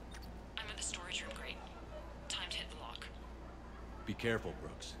 I'm in the storage room, great. Time to hit the lock. Be careful,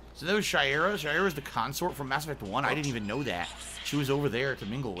 Brooks. So that was Shaira. Shaira's the consort from Mass Effect 1. I didn't even know that. She was over there to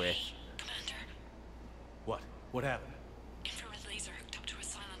mingle with. Commander, What? What happened? infrared laser hooked up to a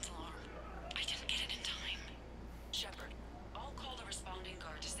silent alarm. I didn't get it in time. Shepard, I'll call the responding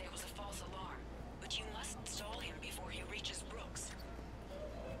guard to say it was a false alarm, but you must stall him before he reaches Brooks.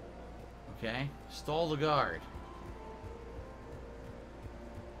 Okay. Stall the guard.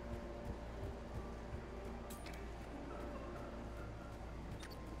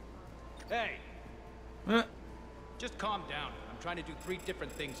 Hey, Huh. just calm down. I'm trying to do 3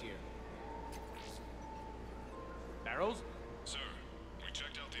 different things here. Barrows? Sir, we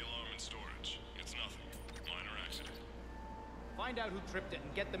checked out the alarm in storage. It's nothing. Minor Find out who tripped it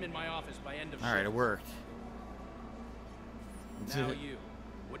and get them in my office by end of All right, it worked. Now you.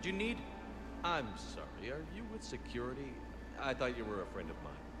 What'd you need? I'm sorry, are you with security? I thought you were a friend of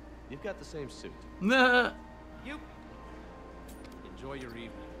mine. You've got the same suit. Nah. You. Enjoy your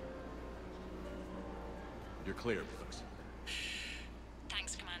evening. You're clear, Brooks.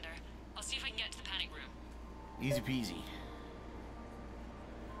 Thanks, Commander. I'll see if I can get to the panic room. Easy peasy.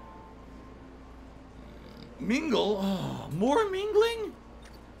 Mingle? Oh, more mingling?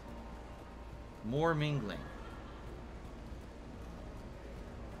 More mingling.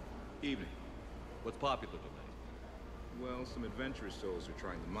 Evening. What's popular tonight? Well, some adventurous souls are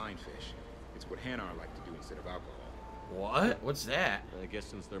trying the mind fish. It's what Hanar like to do instead of alcohol. What? What's that? I guess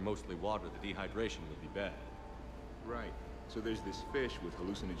since they're mostly water, the dehydration will be bad. Right. So there's this fish with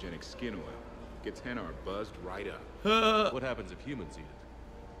hallucinogenic skin oil. Gets Hanar buzzed right up. What happens if humans eat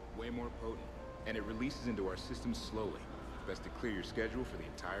it? Way more potent. And it releases into our system slowly. Best to clear your schedule for the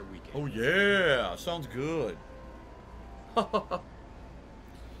entire weekend. Oh yeah, sounds good.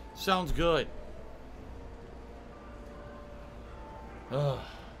 Sounds good. We're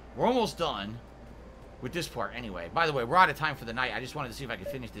almost done with this part anyway. By the way, we're out of time for the night. I just wanted to see if I could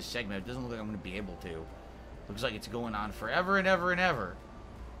finish this segment. It doesn't look like I'm going to be able to. Looks like it's going on forever and ever and ever.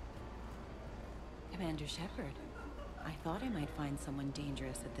 Commander Shepard, I thought I might find someone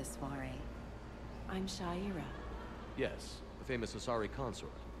dangerous at this soiree. I'm Shaira. Yes, the famous Asari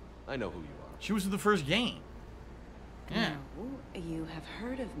consort. I know who you are. She was in the first game. Yeah. No, you have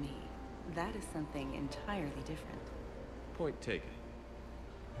heard of me. That is something entirely different. Point taken.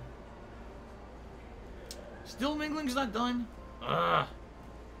 Still mingling's not done? Ugh.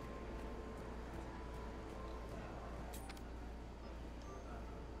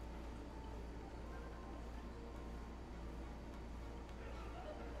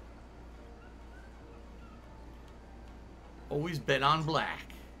 Always bet on black.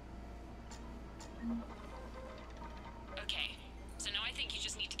 Okay, so now I think you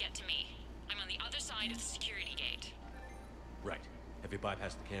just need to get to me. I'm on the other side of the security gate. Right. Have you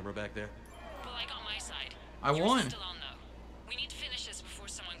bypassed the camera back there? Well, I got my side. I Yours won. is still on, though. We need to finish this before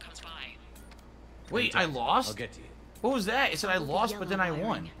someone comes by. Wait, I lost? I'll get to you. What was that? It said I lost, but then I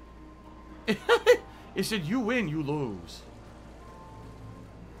won. It said you win, you lose.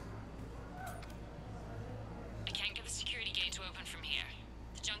 I can't get the security gate to open from here.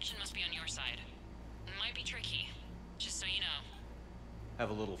 The junction must be on your side. It might be tricky, just so you know. Have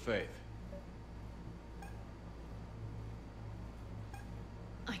a little faith.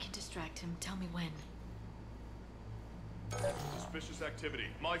 I can distract him. Tell me when. Suspicious activity.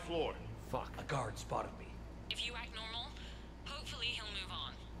 My floor. Fuck. A guard spotted me. If you act normal, hopefully he'll move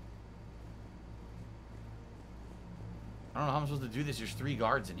on. I don't know how I'm supposed to do this. There's 3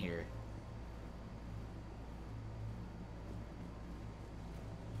 guards in here.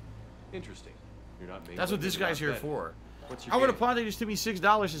 Interesting. You're not making. That's what this guy's here bet. for. What's your I would game? apply. They just took me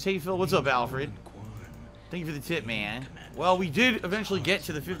 $6. Says, hey Phil, what's up, Alfred? Thank you for the tip, man. Well, we did eventually get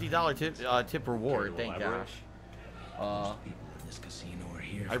to the $50 tip reward. Thank gosh. I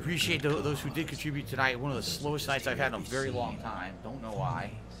appreciate those who did contribute tonight. One of the slowest nights I've had in a very long time. Don't know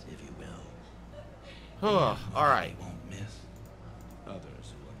why. All right. Others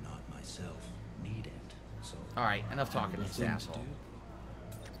who are not myself need it. So all right, enough talking to this asshole.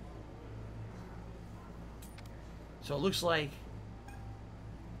 So it looks like...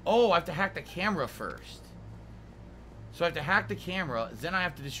 Oh, I have to hack the camera first. So I have to hack the camera, then I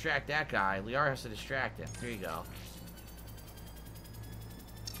have to distract that guy. Liara has to distract him. Here you go.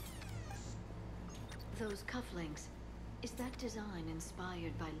 Those cufflinks, is that design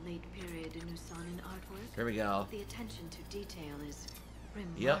inspired by late period Nusanan artwork? There we go. The attention to detail is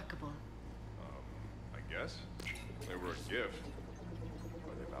remarkable. I guess. They were a gift.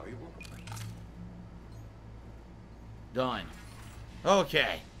 Are they valuable? Done.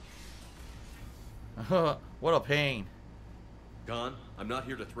 Okay. What a pain. Gone. I'm not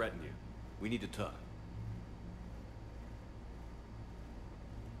here to threaten you. We need to talk.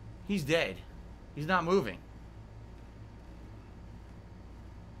 He's dead. He's not moving.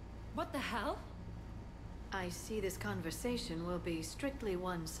 What the hell? I see this conversation will be strictly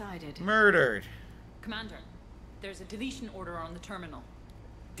one-sided. Murdered. Commander, there's a deletion order on the terminal.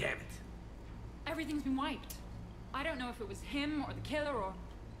 Damn it. Everything's been wiped. I don't know if it was him or the killer or...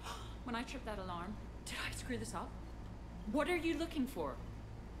 When I tripped that alarm, did I screw this up? What are you looking for?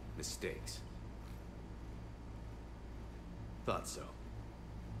 Mistakes. Thought so.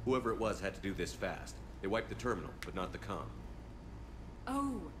 Whoever it was had to do this fast. They wiped the terminal, but not the comm.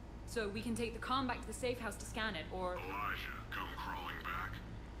 Oh, so we can take the comm back to the safe house to scan it, or... Elijah, come crawling back.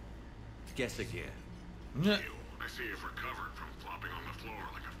 Guess again. You, I see you've recovered from flopping on the floor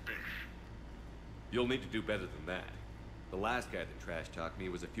like a fish. You'll need to do better than that. The last guy that trash-talked me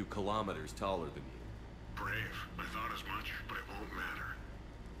was a few kilometers taller than you. Brave. I thought as much, but it won't matter.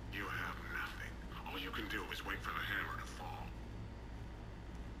 You have nothing. All you can do is wait for the hammer to fall.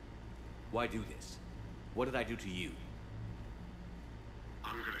 Why do this? What did I do to you?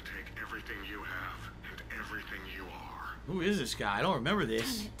 I'm gonna take everything you have and everything you are. Who is this guy? I don't remember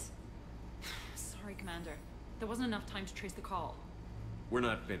this. Damn it. Sorry, Commander. There wasn't enough time to trace the call. We're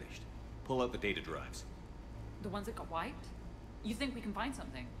not finished. Pull out the data drives. The ones that got wiped? You think we can find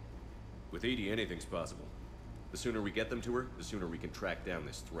something? With EDI, anything's possible. The sooner we get them to her, the sooner we can track down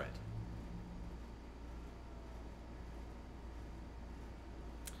this threat.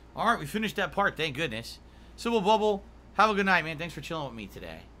 Alright, we finished that part, thank goodness. Sybil Bubble, have a good night, man. Thanks for chilling with me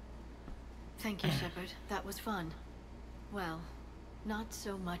today. Thank you, Shepard. That was fun. Well, not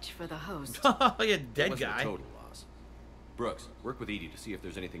so much for the host. Yeah, dead guy. A total loss. Brooks, work with EDI to see if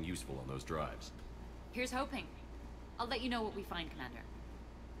there's anything useful on those drives. Here's hoping. I'll let you know what we find, Commander.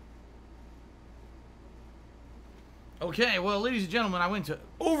 Okay, well, ladies and gentlemen, I went to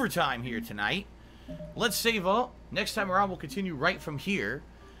overtime here tonight. Let's save up. Next time around, we'll continue right from here.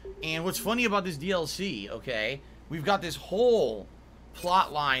 And what's funny about this DLC, okay, we've got this whole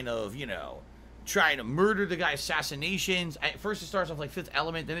plot line of, you know, trying to murder the guy, assassinations. At first, it starts off like Fifth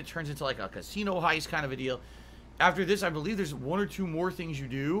Element, then it turns into like a casino heist kind of a deal. After this, I believe there's one or two more things you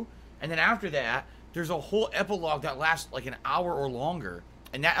do. And then after that, there's a whole epilogue that lasts like an hour or longer.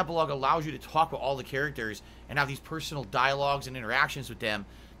 And that epilogue allows you to talk with all the characters and have these personal dialogues and interactions with them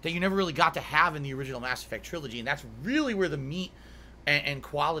that you never really got to have in the original Mass Effect trilogy. And that's really where the meat and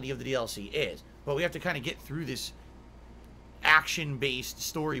quality of the DLC is. But we have to kind of get through this action-based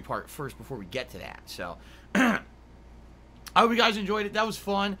story part first before we get to that. So, I hope you guys enjoyed it. That was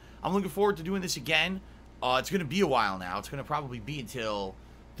fun. I'm looking forward to doing this again. It's going to be a while now. It's going to probably be until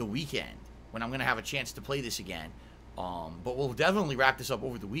the weekend when I'm going to have a chance to play this again. But we'll definitely wrap this up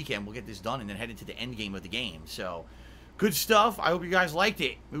over the weekend. We'll get this done and then head into the end game of the game. So, good stuff. I hope you guys liked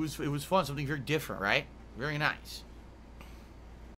it. It was fun. Something very different, right? Very nice.